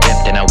 Yeah, whip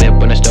then I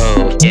whip on the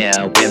stove.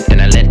 Yeah, whip then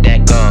I let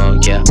that go.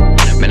 Yeah,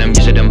 man, I'm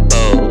used to them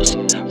pose.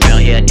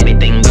 Round here,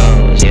 anything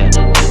goes. Yeah,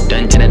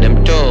 done 10 of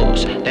them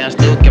toes. Now it's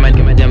Luke and my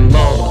them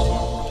moles.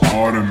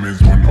 Autumn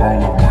is when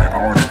all of my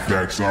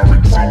artifacts are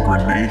in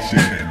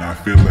synchronization. I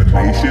feel a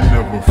nation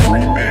of a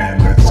free man,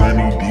 that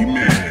sunny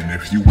D-man.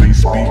 If you ain't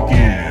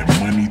speaking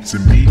money to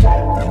me,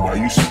 then why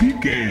you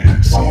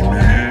speaking? See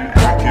man,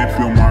 I can't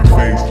feel my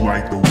face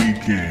like the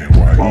weekend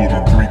while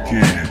eating 3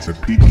 cans of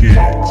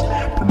pecans.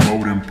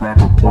 Promoting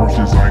proper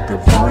portions like a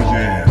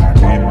virgin. I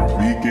mean a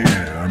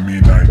vegan, I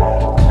mean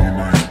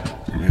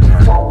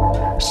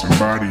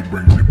somebody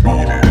bring the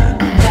beat in.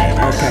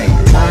 Okay,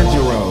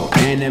 Tanjiro,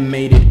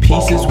 animated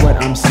piece is what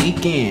I'm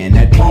seeking.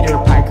 That Peter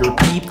Piker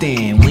peeped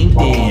in,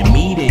 LinkedIn,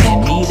 meet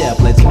up,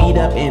 let's meet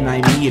up and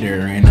I meet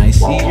her. And I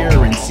see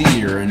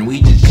her and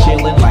we just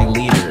chillin' like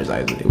leaders.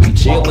 We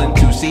chillin'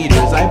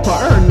 2-seaters. I put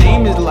her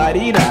name is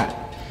Ladida.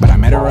 But I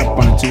met her up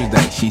on a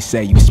Tuesday. She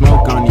say, you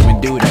smoke, I don't even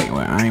do that.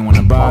 Well, I ain't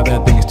wanna bother,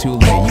 I think it's too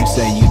late. You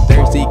say you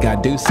thirsty,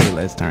 got do say,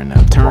 let's turn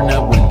up. Turn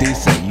up with do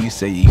say. You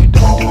say you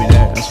don't do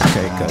that, that's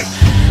okay, cause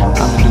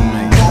I'ma do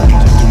me.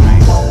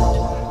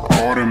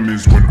 Autumn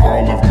is when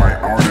all of my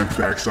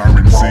artifacts are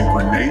in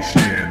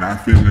synchronization. I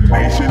feel a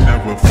nation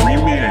of a free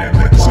man,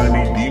 that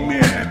sunny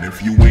D-man.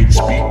 If you ain't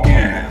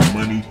speaking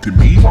money to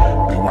me,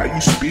 then why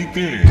you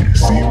speaking?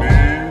 See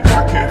man,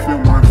 I can't feel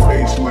my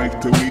face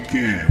like the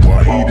weekend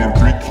while eating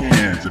 3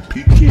 cans of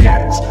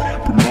pecans.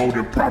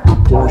 Promoting proper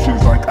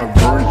portions like a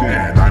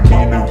virgin. I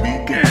mean a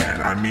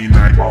vegan. I mean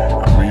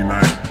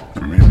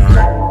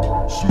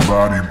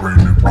somebody bring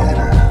the beat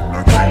in.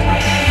 Nothing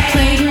but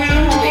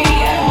Playground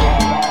Radio.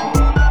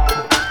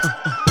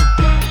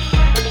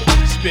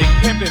 Big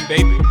Pimpin,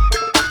 baby.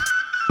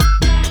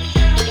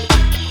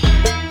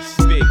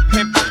 Big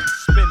Pimpin,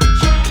 spinning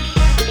cheese.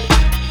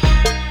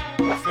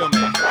 Feel me?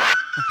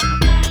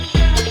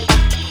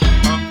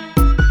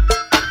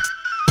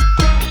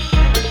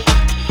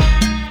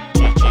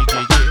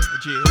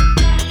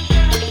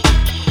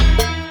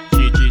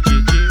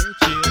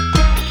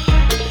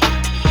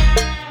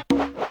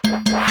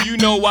 You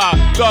know why?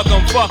 Thug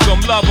 'em, fuck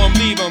 'em, love 'em,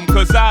 leave 'em.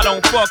 Cause I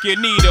don't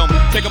fucking need 'em.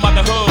 Take 'em out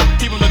the hood,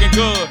 keep 'em looking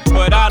good.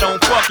 But I don't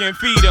fucking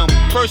feed 'em.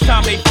 First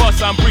time they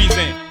fuss, I'm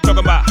breezing.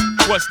 Talking about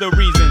what's the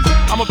reasons.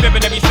 I'm a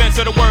pimpin' every sense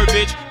of the word,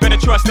 bitch. Better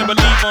trust and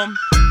believe 'em.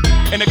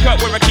 In the cut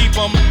where I keep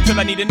 'em. Till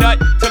I need a nut,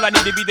 till I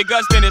need to be the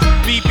guts. Then it's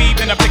beep beep,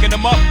 and I'm picking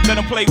 'em up. Let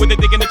 'em play with the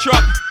dick in the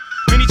truck.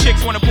 Many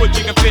chicks wanna put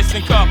chicken fists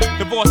in cup.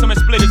 Divorce him and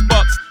split his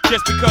bucks.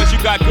 Just because you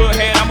got good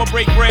head, I'ma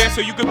break bread so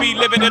you could be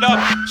living it up.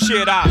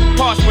 Shit, I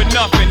pass with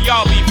nothing,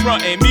 y'all be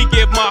frontin'. Me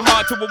give my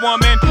heart to a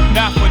woman,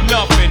 not for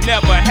nothing,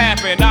 never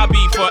happen. I'll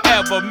be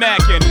forever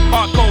mackin'.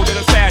 Hard-coded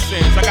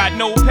assassins, I got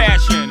no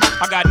passion,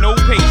 I got no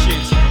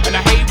patience, and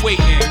I hate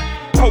waiting.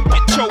 Hope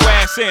get your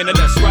ass in and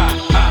let's ride.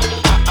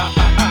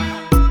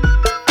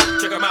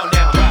 Check 'em out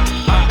now.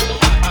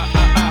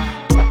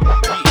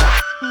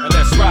 And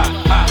let's ride.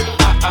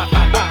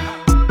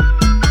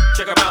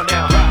 Check 'em out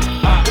now.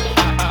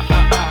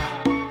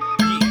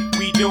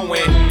 Doing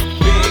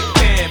big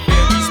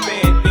pimpin', we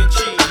spendin'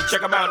 cheese.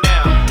 Check 'em out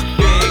now.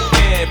 Big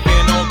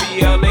pimpin' on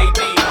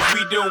BLADs.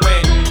 We doing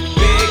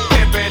big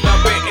pimpin'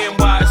 up in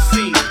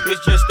NYC.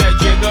 It's just that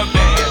jigger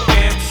man,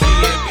 MC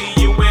and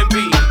BUMB.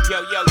 Yo,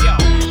 yo, yo.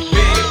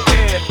 Big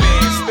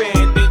pimpin',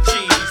 spendin'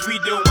 cheese. We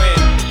doing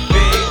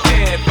big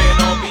pimpin'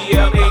 on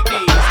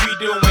BLADs. We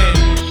doing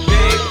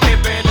big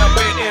pimpin' up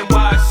in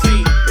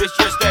NYC. It's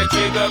just that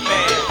jigger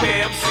man,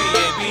 MC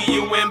and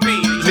BUMB.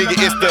 Nigga,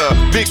 it's the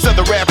big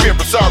southern rap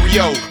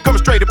impresario.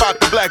 Coming straight about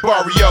the black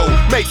barrio.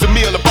 Makes a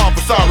meal of all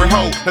for sorry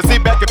ho. Now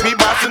sit back and be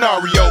my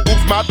scenario.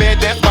 Oops, my bad,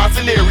 that's my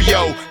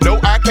scenario. No,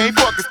 I can't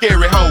fuck a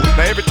scary hoe.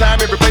 Now every time,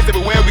 every place,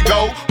 everywhere we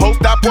go, hoes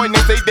stop pointing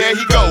and say, there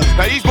he go.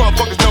 Now these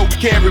motherfuckers know we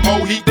carry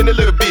more heat than a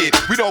little bit.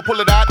 We don't pull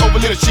it out over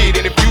little shit.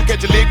 And if you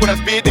catch a lick when I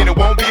spit, then it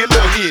won't be a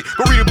little hit.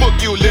 Go read a book,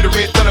 you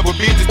illiterate son of a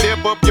bitch, and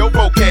step up your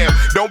vocab.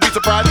 Don't be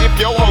surprised if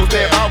your hoes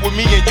stab out with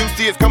me and you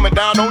see it's coming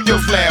down on your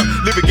slab.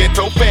 Living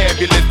ghetto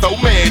fabulous, so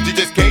mad you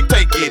just can't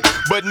take it.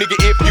 But nigga,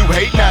 if you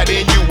hate, now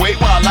then you wait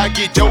while I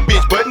get your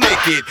bitch butt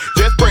naked.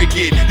 Just break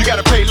it. You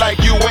gotta pay like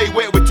you way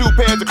wet with 2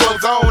 pairs of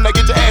clothes on. Now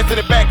get your ass in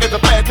the back as a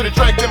blast to the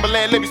track.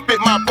 Timberland, let me spit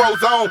my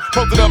pros on.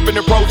 Post it up in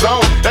the pro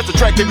zone. That's the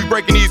track that we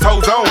breaking these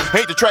hoes on.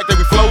 Ain't the track that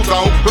we flows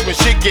on. But when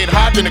shit get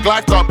hot, then the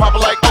glide start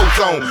popping like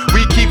ozone.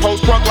 We keep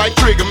hoes crunk like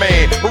Trigger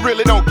Man, but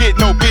really don't get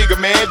no bigger,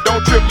 man.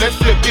 Don't trip, let's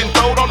slip, getting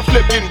throwed on the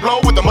flip, getting blow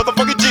with the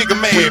motherfucking Jigger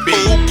Man. We be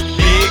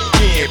big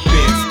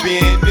pimpin',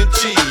 spinning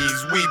cheese.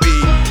 We be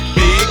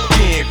big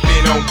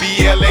pimpin' on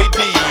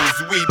BLADs.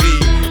 We be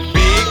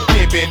big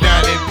pimpin'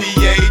 down in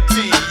PAT.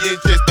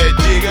 It's just that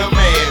Jigger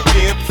Man,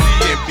 Pimp C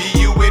and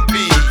BUNB.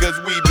 Cause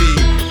we be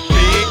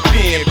big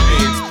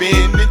pimpin',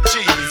 spinning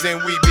cheese. And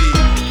we be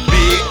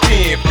big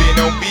pimpin'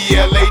 on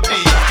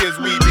BLADs. Cause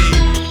we be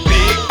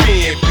big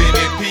pimpin'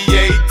 in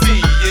PAT.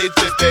 It's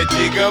just that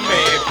Jigger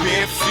Man,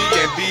 Pimp C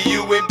and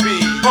BUNB.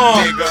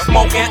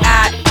 Smoking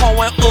out,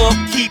 pouring up,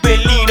 keep it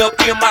lean up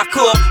in my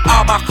cup.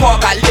 All my car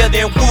got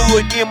leather and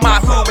wood in my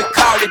hood, we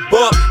call it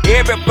buck.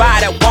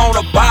 Everybody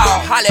wanna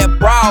ball, holla at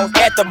bras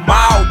at the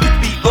mall. You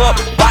be up,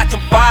 watch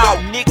them fall,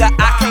 nigga,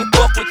 I can't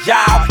fuck with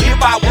y'all.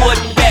 If I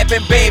wasn't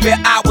rapping, baby,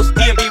 I would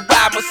still be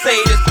riding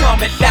Mercedes,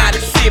 coming down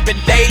and sipping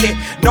daily.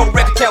 No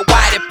record tell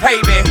why they pay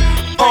me.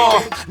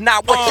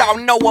 Now what y'all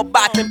know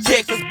about them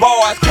Texas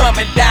boys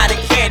coming down in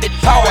candy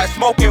toys,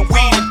 smoking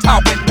weed and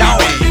talking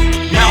noise.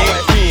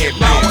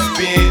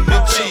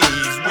 Spinning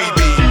cheese, we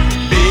be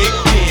big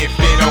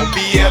pimpin' on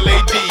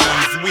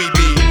BLADs. We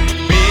be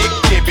big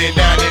pimpin'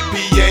 down in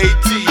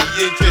PAT.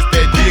 It's just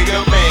that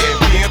Jigger Man,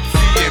 Pimp C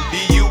and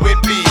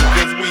BUNB.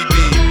 Cause we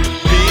be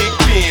big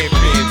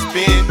pimpin',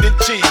 spinning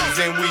cheese.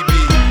 And we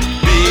be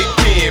big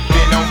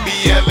pimpin' on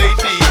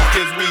BLADs.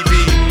 Cause we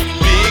be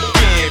big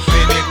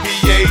pimpin' in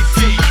PAT.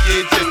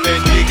 It's just that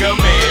Jigger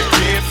Man,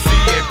 Pimp C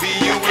and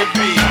BUNB.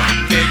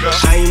 Nigga,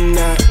 I am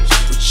not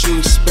what you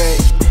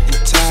expect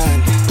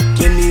entirely.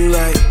 Give me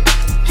right,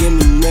 give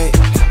me neck,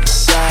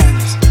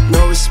 silence,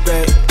 no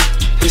respect.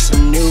 It's a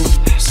new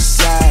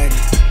society.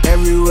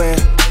 Everywhere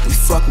we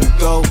fucking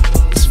go,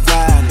 it's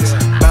violence.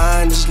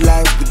 Behind this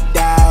life, we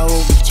die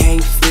what we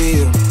can't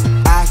feel.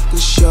 I can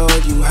show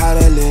you how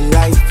to live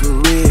life for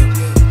real.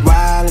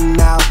 Wildin'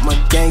 out, my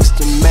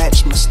gangster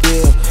match my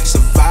steel.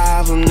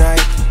 Survival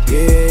night,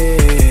 yeah.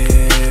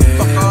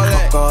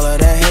 Fuck all of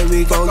that hate,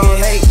 we gon' get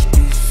hate.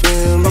 You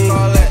feel me?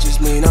 That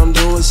just mean I'm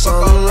doing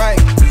something right.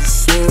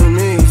 Feel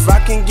me? If I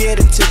can get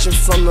attention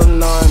from the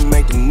law and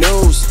make the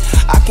news,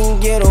 I can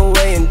get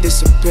away and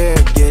disappear,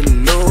 get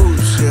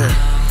loose, yeah.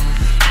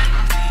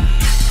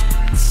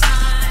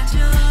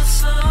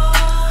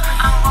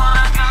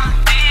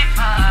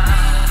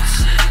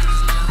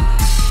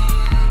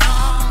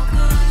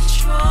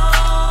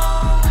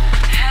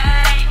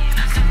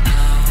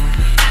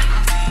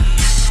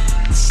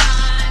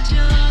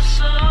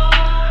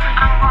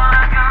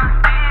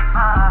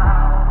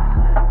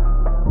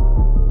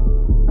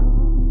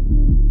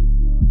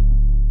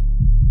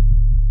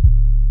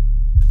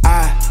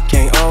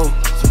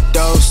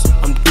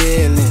 I'm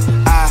dealing.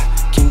 I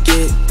can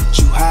get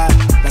you high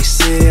like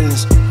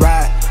ceilings.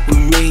 Ride with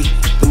me,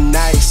 the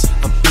nights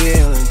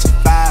appealing. To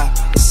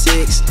 5 or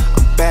 6,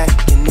 I'm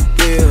back in the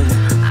building.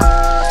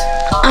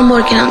 I'm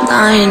working on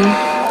dying.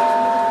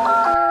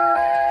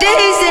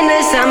 Days in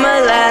the summer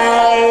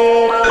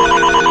light.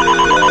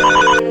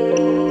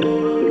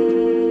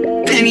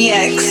 Penny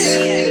X.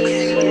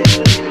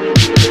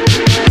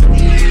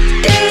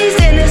 Days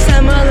in the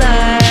summer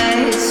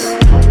lights.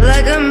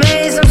 Like a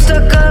maze, I'm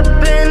stuck up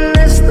in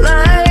this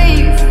light.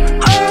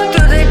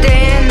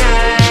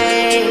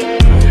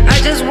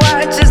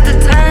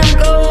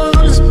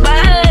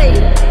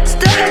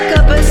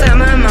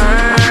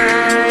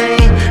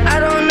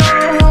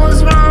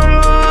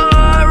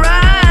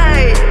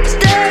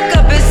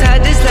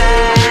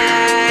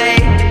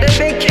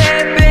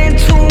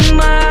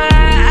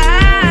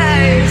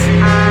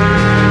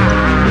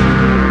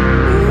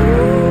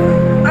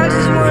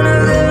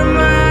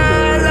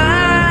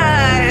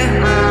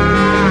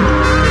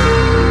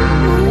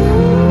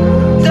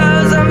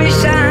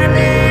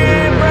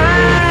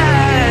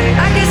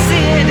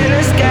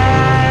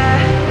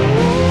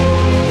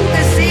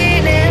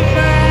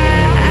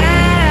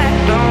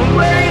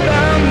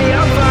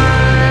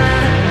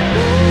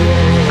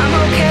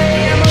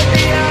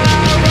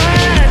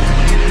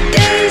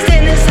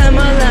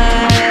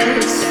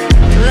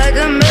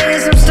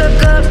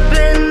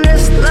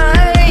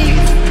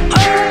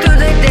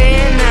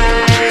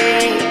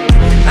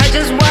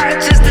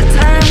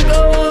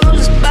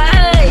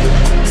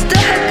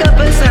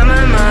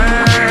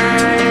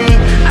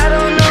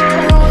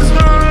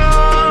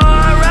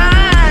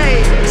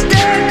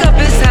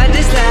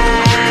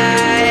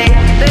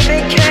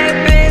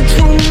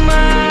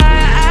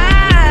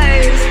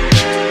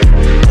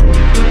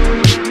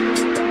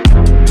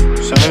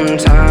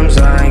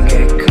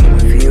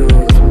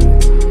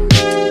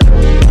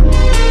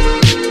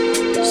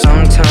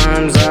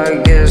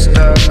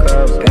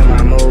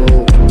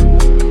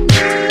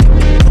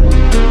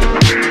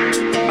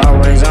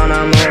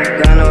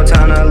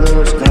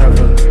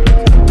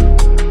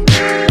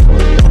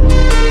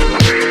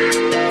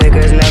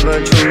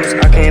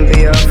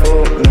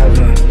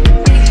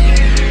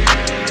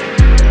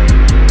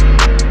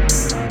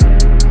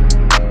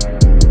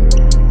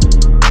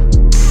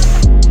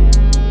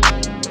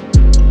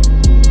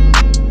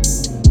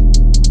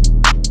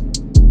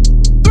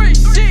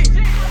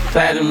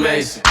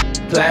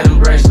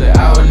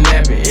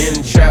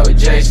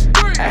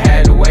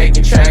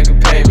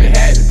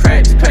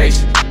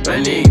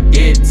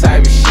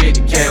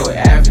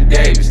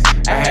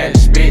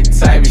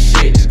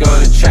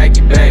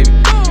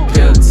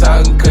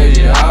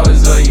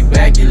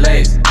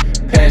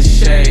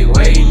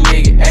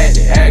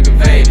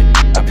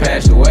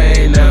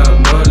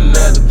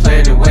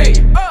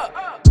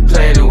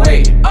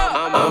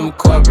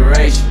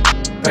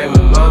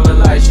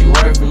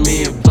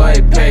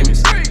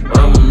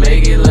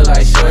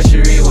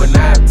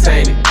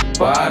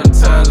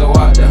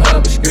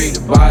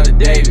 Harley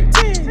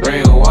David.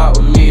 Bring a walk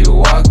with me to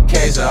walk a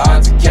case of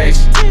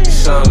altercation.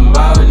 Something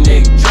about a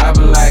nigga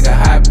dropping like a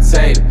hot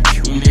potato.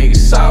 You niggas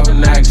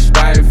solving, I can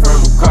spot it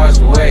from across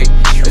the way.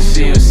 I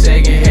see him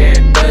second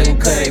hand thuggin'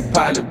 cause they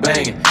partner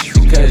banging.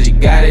 Because you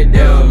got it,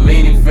 that don't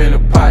mean you finna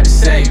part to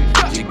save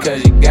you.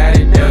 Because you got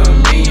it, that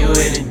don't mean you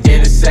in a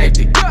den of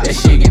safety. That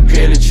shit get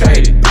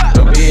penetrated,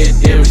 don't be a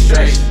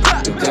demonstration.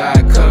 The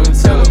guy come and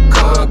tell her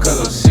come, cause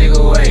I'm sick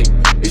away.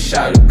 Bitch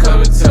shout to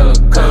come and tell her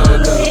come,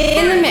 cause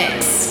In the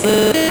mix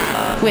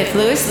with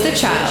Louis the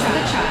Child.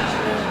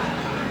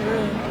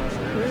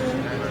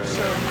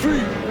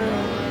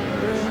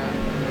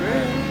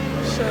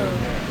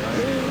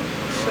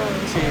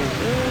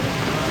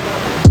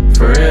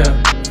 For real,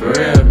 for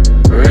real,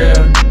 for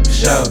real, for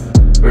sure.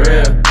 For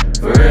real,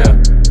 for real,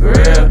 for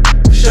real,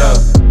 for sure.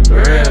 For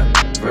real,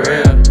 for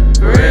real,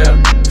 for real,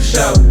 for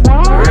sure.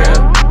 For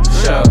real, for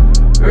sure,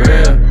 for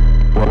real.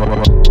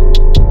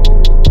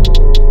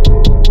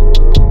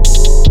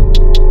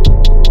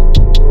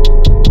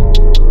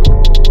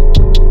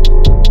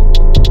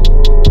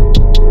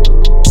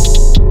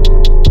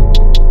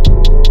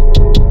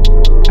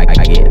 I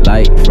get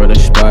light from the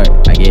spark,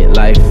 I get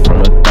life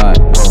from a thought.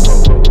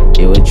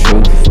 It was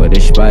true for the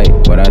spite,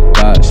 what I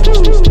thought.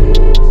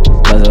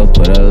 Cause I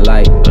put a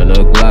light on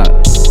the Glock.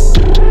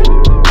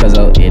 Cause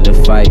I'm in the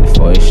fight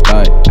for a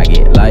start. I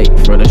get light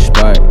from the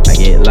spark, I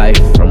get life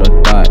from a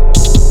thought.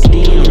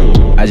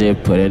 I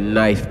just put a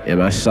knife in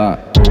my sock.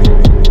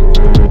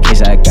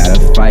 Case I gotta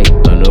fight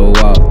on the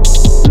walk.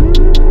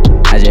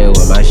 I just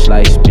want my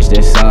slice, bitch,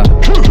 that's all.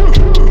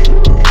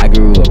 I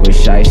grew up with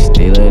shy,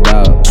 still a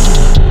dog.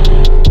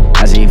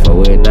 I seen for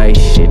with nice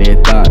shit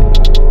and thought.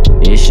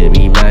 It should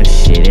be my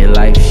shit in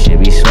life, should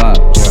be swapped.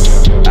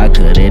 I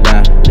couldn't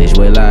knowledge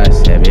with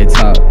lies, having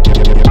talk.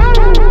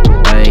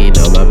 I ain't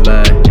know my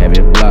mind,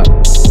 having blocked.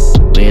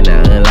 When I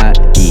unlock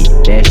it,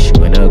 that shit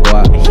when I go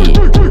out hit.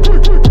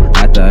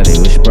 I thought it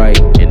was Sprite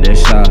in the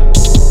shop.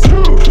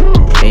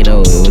 Ain't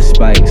know it was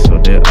spikes,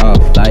 something off.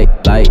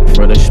 Light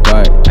from the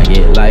spark, I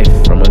get life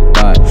from a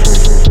thought.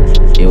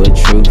 It was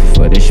truth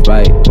for the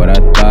spite, what I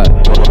thought.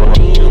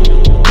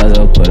 Cause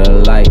I put a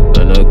light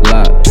on the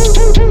Glock.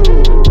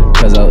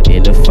 Cause I'm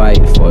in the fight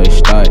for a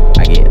start.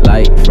 I get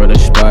light from the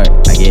spark,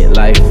 I get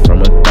life from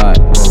a thought.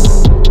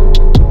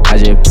 I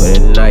just put a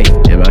knife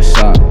in my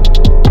sock.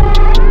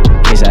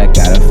 Case I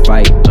gotta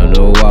fight on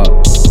the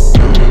walk.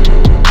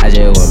 I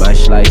just want my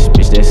slice,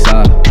 bitch, that's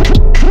all.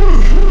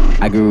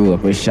 I grew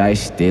up with shy,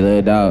 still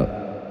a dog.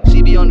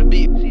 CB on the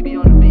beat, CB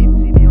on the beat,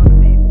 CB on the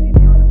beat, CB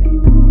on the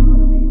beat,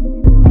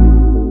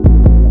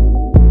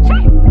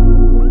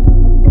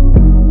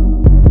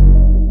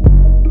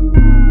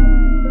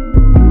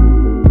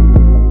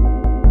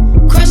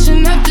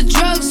 Crushing up the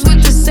drugs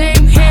with the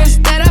same hands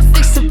that I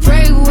fix to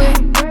pray with.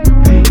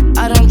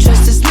 I don't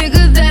trust this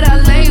nigga that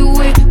I lay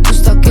with. Too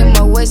stuck in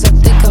my ways, I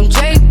think I'm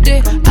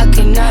jaded. I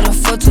cannot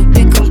afford to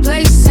be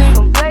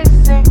complacent.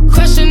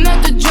 Crushing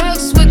up the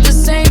drugs with the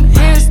same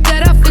hands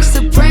that I fix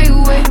to pray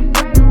with.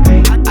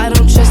 I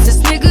don't trust this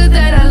nigga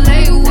that I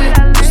lay with.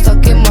 Too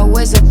stuck in my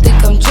ways, I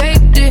think I'm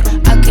jaded.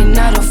 I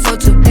cannot afford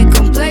to be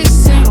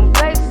complacent.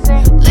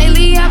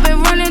 Lately I've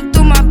been running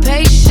through my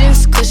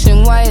patience.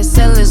 Cushion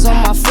YSL is on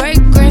my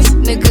fragrance.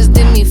 Niggas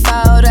did me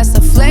foul, that's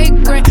a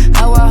flagrant.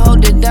 How I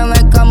hold it down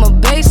like I'm a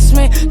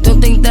basement. Don't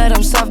think that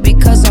I'm soft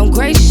because I'm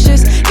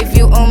gracious. If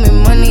you owe me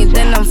money,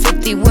 then I'm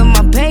 50 with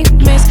my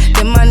payments.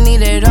 Then I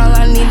need it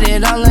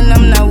all, and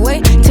I'm not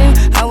waiting.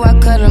 How I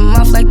cut them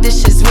off like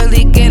this shit's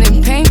really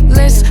getting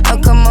painless. How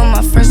come on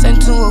my first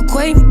and two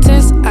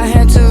acquaintance, I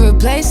had to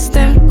replace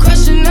them.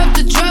 Crushing up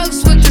the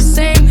drugs with the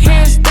same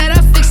hands that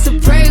I fix to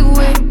pray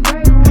with.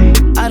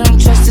 I don't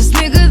trust this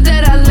nigga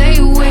that I lay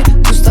with.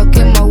 Too stuck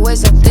in my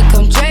ways, I think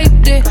I'm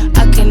jaded.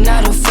 I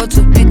cannot afford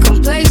to be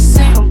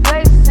complacent.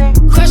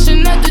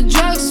 Crushing up the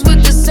drugs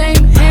with the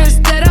same hands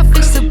that I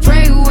fix to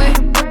pray with.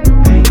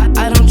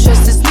 I don't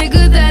trust this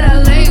nigga that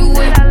I lay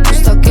with. Too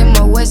stuck in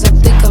my ways, I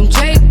think I'm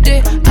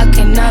jaded. I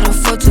cannot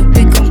afford to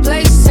be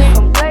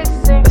complacent.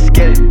 let's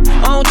get it.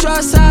 I don't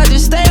trust her, I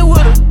just stay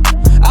with her.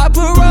 I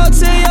put roll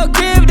to your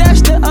crib,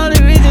 that's the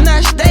only reason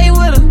I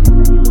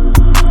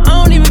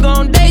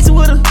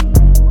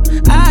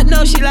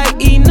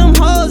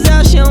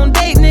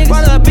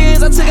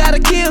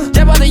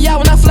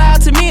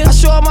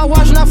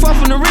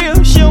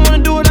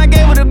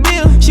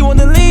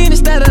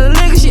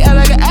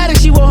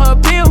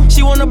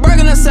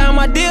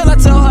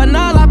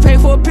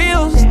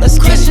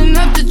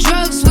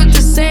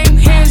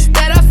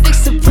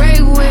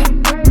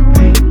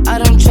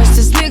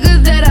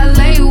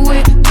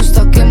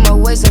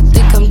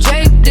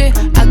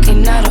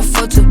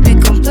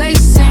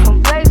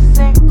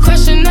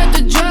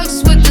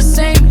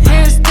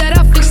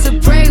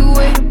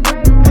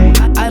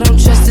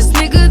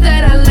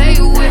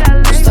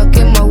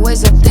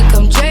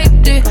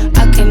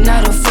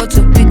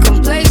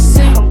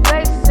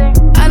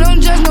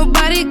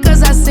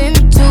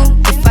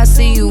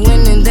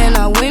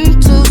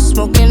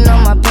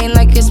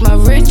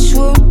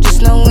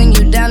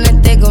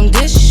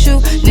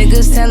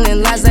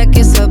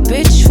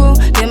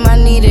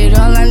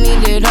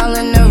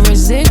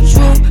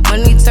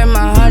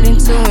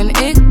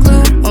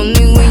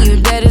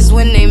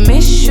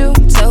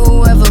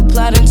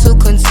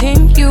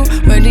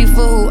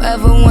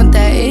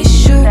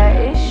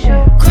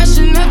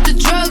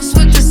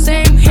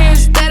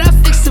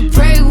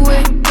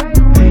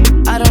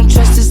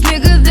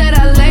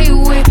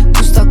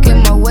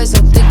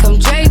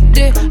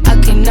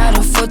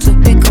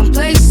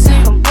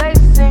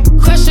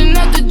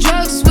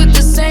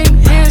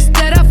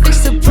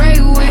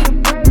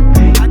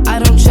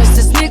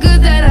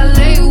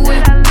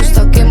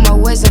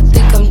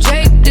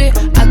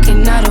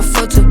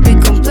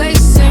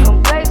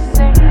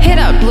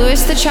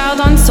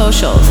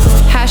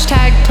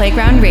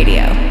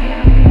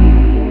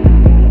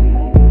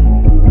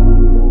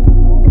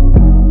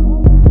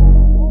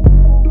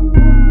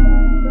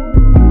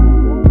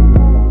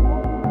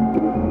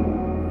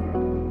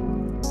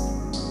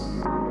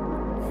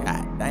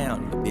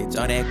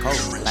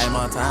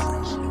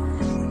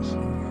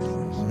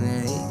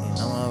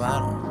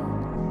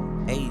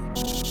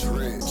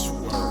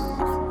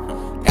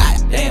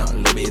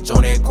bitch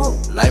on that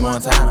coupe, like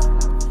Montana.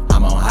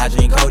 I'm on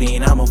hygiene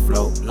codeine, I'ma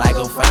float like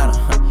a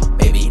fountain.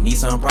 Baby, need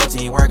some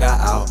protein, work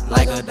out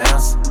like a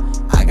dancer.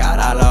 I got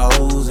all the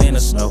hoes in the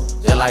snow,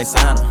 just like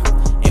Santa.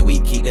 And we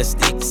keep the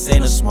sticks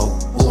in the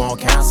smoke, who on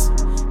cancer?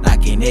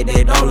 Knocking at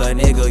that dollar,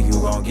 nigga, you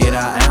gon' get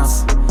an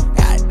answer.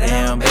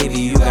 Goddamn, baby,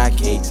 you got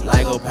cakes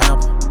like a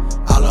Pampa.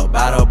 All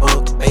about a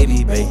book,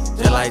 baby,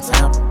 just like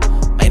Tampa.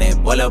 Man,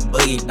 that boy a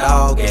boogie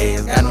dog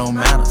ass, got no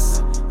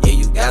manners. Yeah,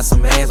 you got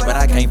some ass, but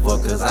I can't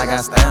fuck cause I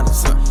got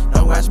standards.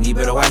 Don't watch me,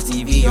 better watch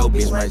TV, yo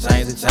bitch might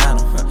change the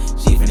channel.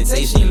 She finna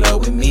say she in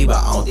love with me, but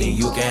I don't think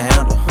you can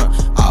handle.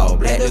 All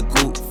black the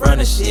coupe, from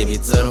the Chevy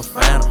to the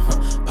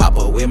Phantom. Pop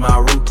up with my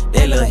root,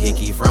 that little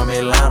hickey from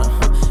Atlanta.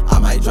 I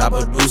might drop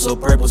a deuce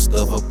of purple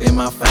stuff up in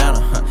my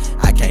Phantom.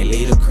 I can't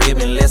leave the crib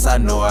unless I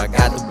know I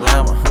got the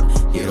glamour.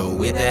 Hit her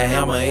with that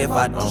hammer, if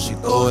I don't, she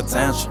throw a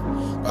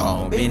tantrum.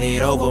 Gon' bend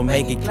it over,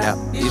 make it clap,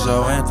 it's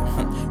your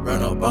anthem.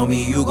 Run up on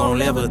me, you gon'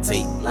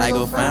 levitate like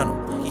a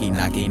phantom. Keep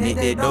knocking at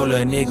that door,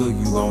 little nigga,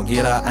 you gon'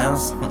 get an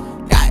answer.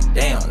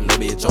 Goddamn, little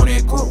bitch on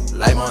that coupe,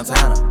 like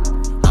Montana.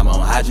 I'm on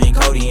hygiene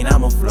codeine,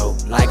 I'ma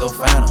float like a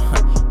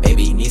phantom.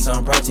 Baby, need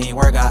some protein,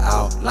 work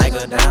out like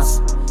a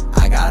dancer.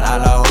 I got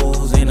all the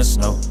hoes in the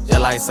snow, just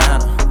like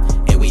Santa.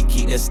 And we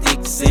keep the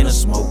sticks in the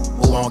smoke,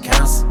 who on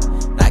cancer?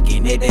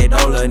 Knocking at that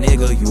door, little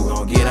nigga, you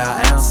gon' get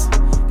an answer.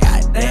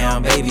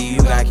 Goddamn, baby, you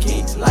got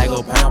cakes like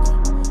a Pampa.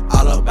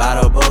 All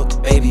about a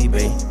book, baby,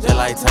 just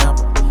like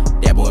Tampa.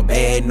 That boy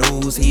bad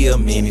news, he a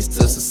menace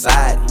to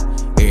society.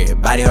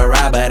 Everybody a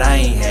ride, but I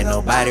ain't had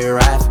nobody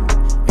ride for me.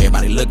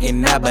 Everybody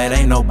looking out, but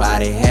ain't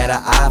nobody had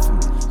an eye for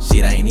me.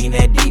 Shit ain't even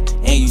that deep,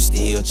 and you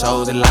still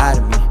chose to lie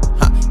to me.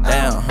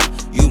 Damn,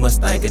 you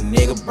must think a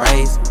nigga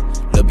brazen.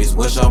 Lil' bitch,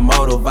 what's your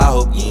motive? I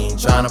hope you ain't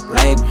tryna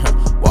play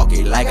me. Walk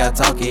it like I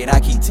talk it, I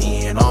keep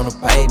 10 on the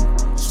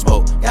pavement.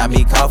 Smoke got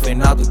me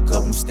coughing out the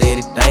cup, I'm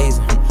steady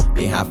dazing.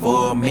 Been high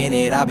for a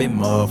minute, I been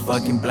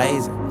motherfucking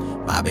blazing.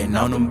 I been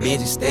on them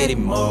bitches steady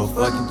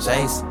motherfucking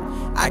chasing.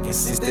 I can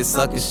sense that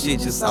sucker shit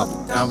just off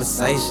the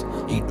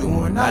conversation. He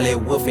doing all that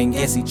woofing,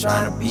 guess he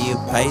tryna be a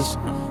patient.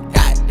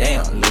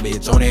 Goddamn, little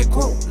bitch on that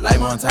coupe, like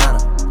Montana.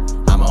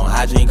 I'm on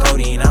hygiene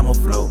codeine, I'ma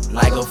float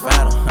like a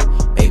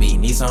phantom. Baby,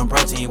 need some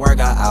protein, work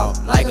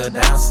out like a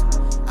dancer.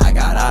 I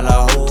got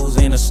all the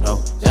hoes in the snow,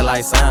 just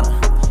like Santa.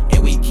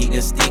 And we keep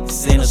the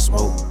sticks in the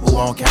smoke, who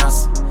on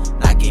cancer?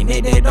 Knocking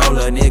at that door,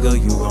 little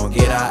nigga, you gon'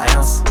 get an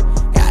answer.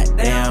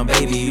 Goddamn,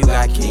 baby, you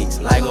got cakes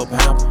like a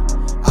Pampa.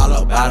 All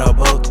about a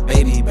book,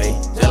 baby,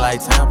 just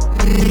like Tampa.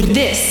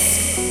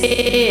 This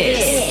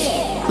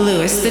is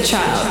Louis the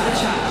Child.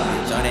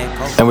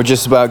 And we're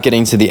just about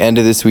getting to the end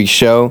of this week's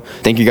show.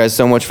 Thank you guys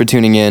so much for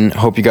tuning in.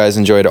 Hope you guys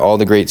enjoyed all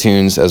the great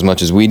tunes as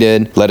much as we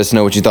did. Let us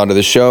know what you thought of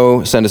the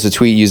show. Send us a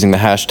tweet using the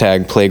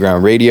hashtag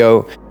Playground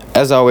Radio.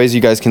 As always,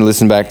 you guys can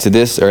listen back to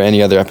this or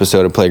any other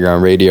episode of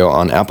Playground Radio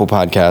on Apple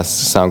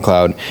Podcasts,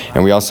 SoundCloud,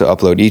 and we also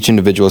upload each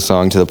individual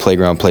song to the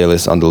Playground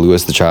playlist on the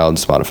Louis the Child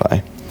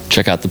Spotify.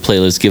 Check out the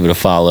playlist, give it a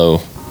follow,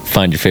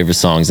 find your favorite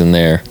songs in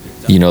there.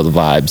 You know the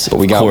vibes. But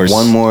we got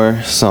one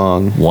more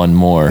song. One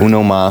more.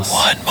 Uno más.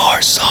 One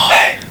more song.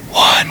 Hey,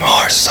 one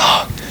more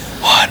song.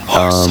 One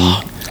more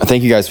song.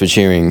 Thank you guys for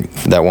cheering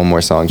for that one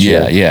more song.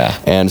 Yeah.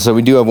 And so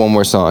we do have one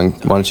more song.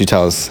 Why don't you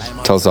tell us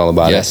all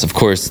about it? Yes, of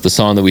course. The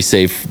song that we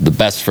save the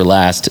best for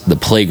last, the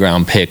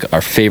Playground pick,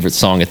 our favorite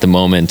song at the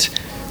moment.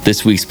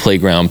 This week's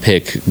Playground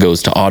pick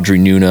goes to Audrey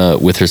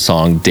Nuna with her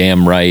song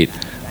Damn Right.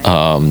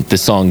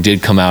 This song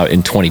did come out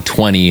in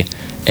 2020,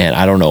 and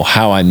I don't know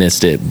how I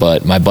missed it,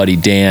 but my buddy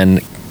Dan,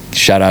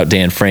 shout out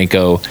Dan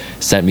Franco,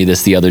 sent me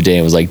this the other day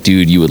and was like,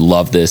 dude, you would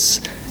love this.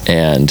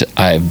 And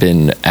I've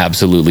been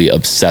absolutely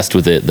obsessed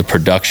with it. The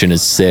production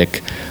is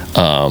sick.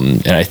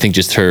 And I think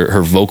just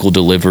her vocal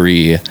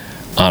delivery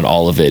on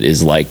all of it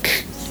is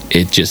like,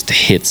 it just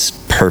hits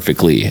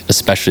perfectly,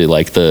 especially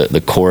like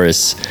the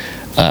chorus.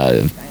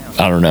 I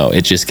don't know.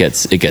 It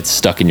gets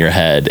stuck in your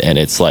head, and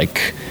it's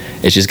like,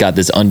 it's just got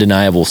this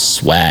undeniable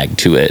swag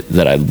to it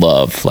that I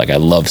love. Like, I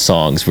love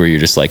songs where you're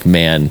just like,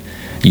 man,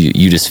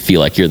 you just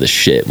feel like you're the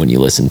shit when you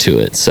listen to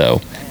it.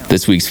 So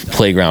this week's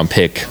Playground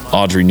pick,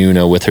 Audrey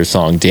Nuna with her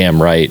song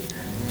Damn Right.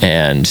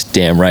 And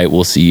damn right,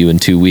 we'll see you in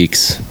 2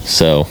 weeks.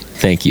 So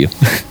thank you.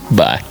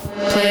 Bye.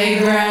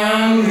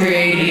 Playground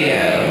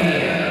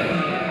Radio.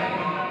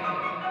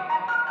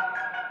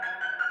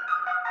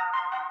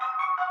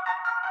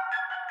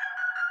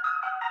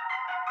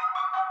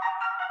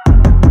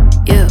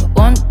 Yeah,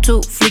 1,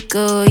 2,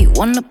 flicker. You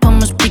wanna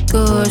pump my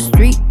speakers?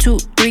 3, 2,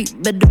 3.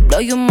 Better blow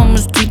your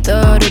mama's teeth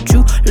out at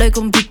you like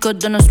I'm Pika,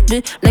 then I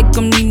spit like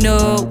I'm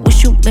Nina.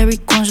 Wish you Mary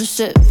Kwanzaa,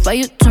 set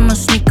fire to my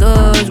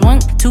sneakers. 1,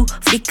 2,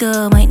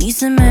 flicker. Might need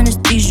some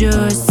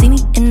anesthesia. See me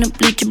in the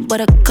bleacher,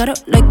 but I cut up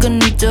like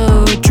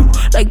Anita. True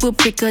like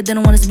paprika, then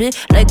I wanna spit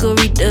like a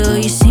Rita.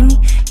 You see me,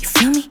 you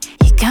feel me,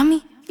 you got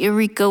me.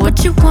 Eureka,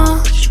 what you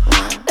want?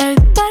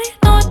 Everybody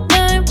know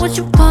what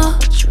you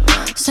want.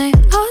 Say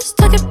I was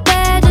talking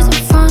bad just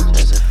for fun.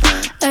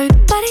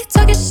 Everybody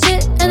talking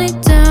shit and they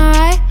damn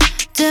right,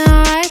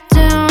 damn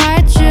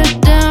right, yeah,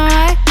 damn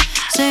right.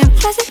 Saying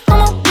plastic on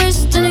my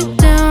wrist and they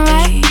damn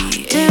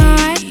right, damn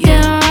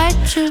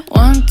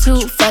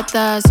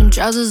slides, some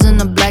trousers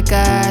and a black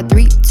eye.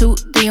 3, 2,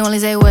 3, only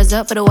say what's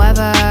up for the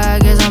Wi-Fi.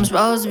 Guess I'm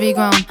supposed to be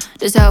grown.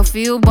 This how I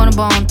feel, bone to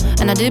bone.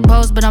 And I did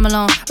post, but I'm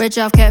alone. Rich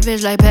off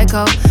catfish like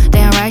Petco.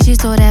 Damn right, she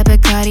stole that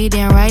Bacardi.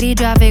 Damn right, he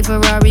drive fake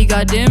Ferrari.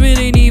 God damn it,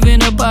 ain't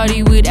even a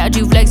party without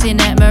you flexing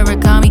that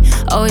Murakami.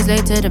 Always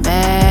late to the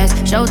mass.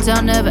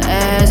 Showtime never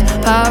ask.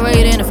 Power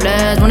rate in the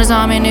flash. When it's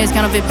on in this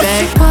counterfeit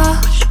bag.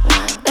 Watch,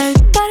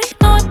 everybody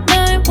know what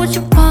name, what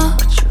you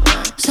want.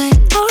 Say,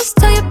 always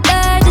tell your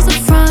bad, just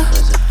up front.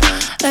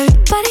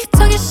 Everybody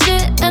talking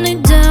shit and they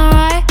down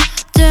right,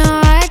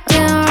 down right,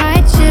 down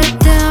right, shit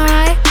down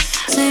right.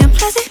 Say I'm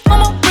classy on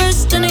my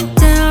wrist and they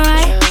down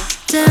right,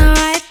 down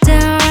right,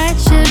 down right,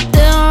 shit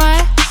down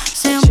right.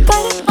 Say I'm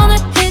biting on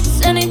the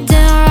hits and they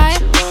down right,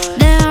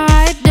 down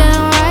right,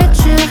 down right,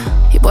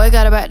 shit. Your boy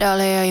got a bright doll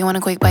hair, you want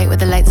a quick bite with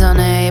the lights on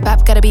there. Your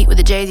pop got a beat with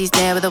the Jay-Z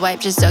stare, but the wipe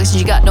just sucks and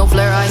you got no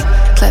flair, right?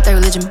 Clap that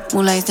religion,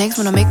 moonlight thanks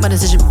when I make my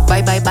decision.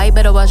 Bye, bye, bye,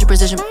 better watch your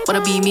precision.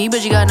 Wanna be me,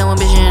 but you got no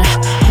ambition.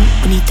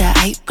 Bonita,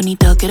 ay,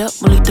 bonita, get up,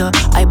 bonita.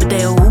 Ay,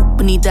 badeo,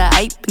 bonita,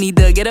 ay,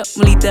 bonita, get up,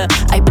 bonita.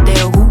 Ay,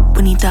 badeo,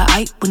 bonita,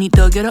 ay,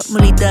 bonita, get up,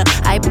 bonita.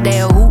 Ay,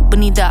 badeo,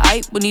 bonita,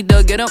 ay,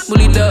 bonita, get up,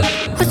 bonita.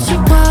 What you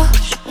want?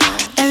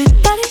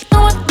 Everybody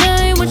know what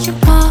name, what you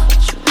want.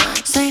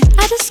 Say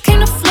I just can't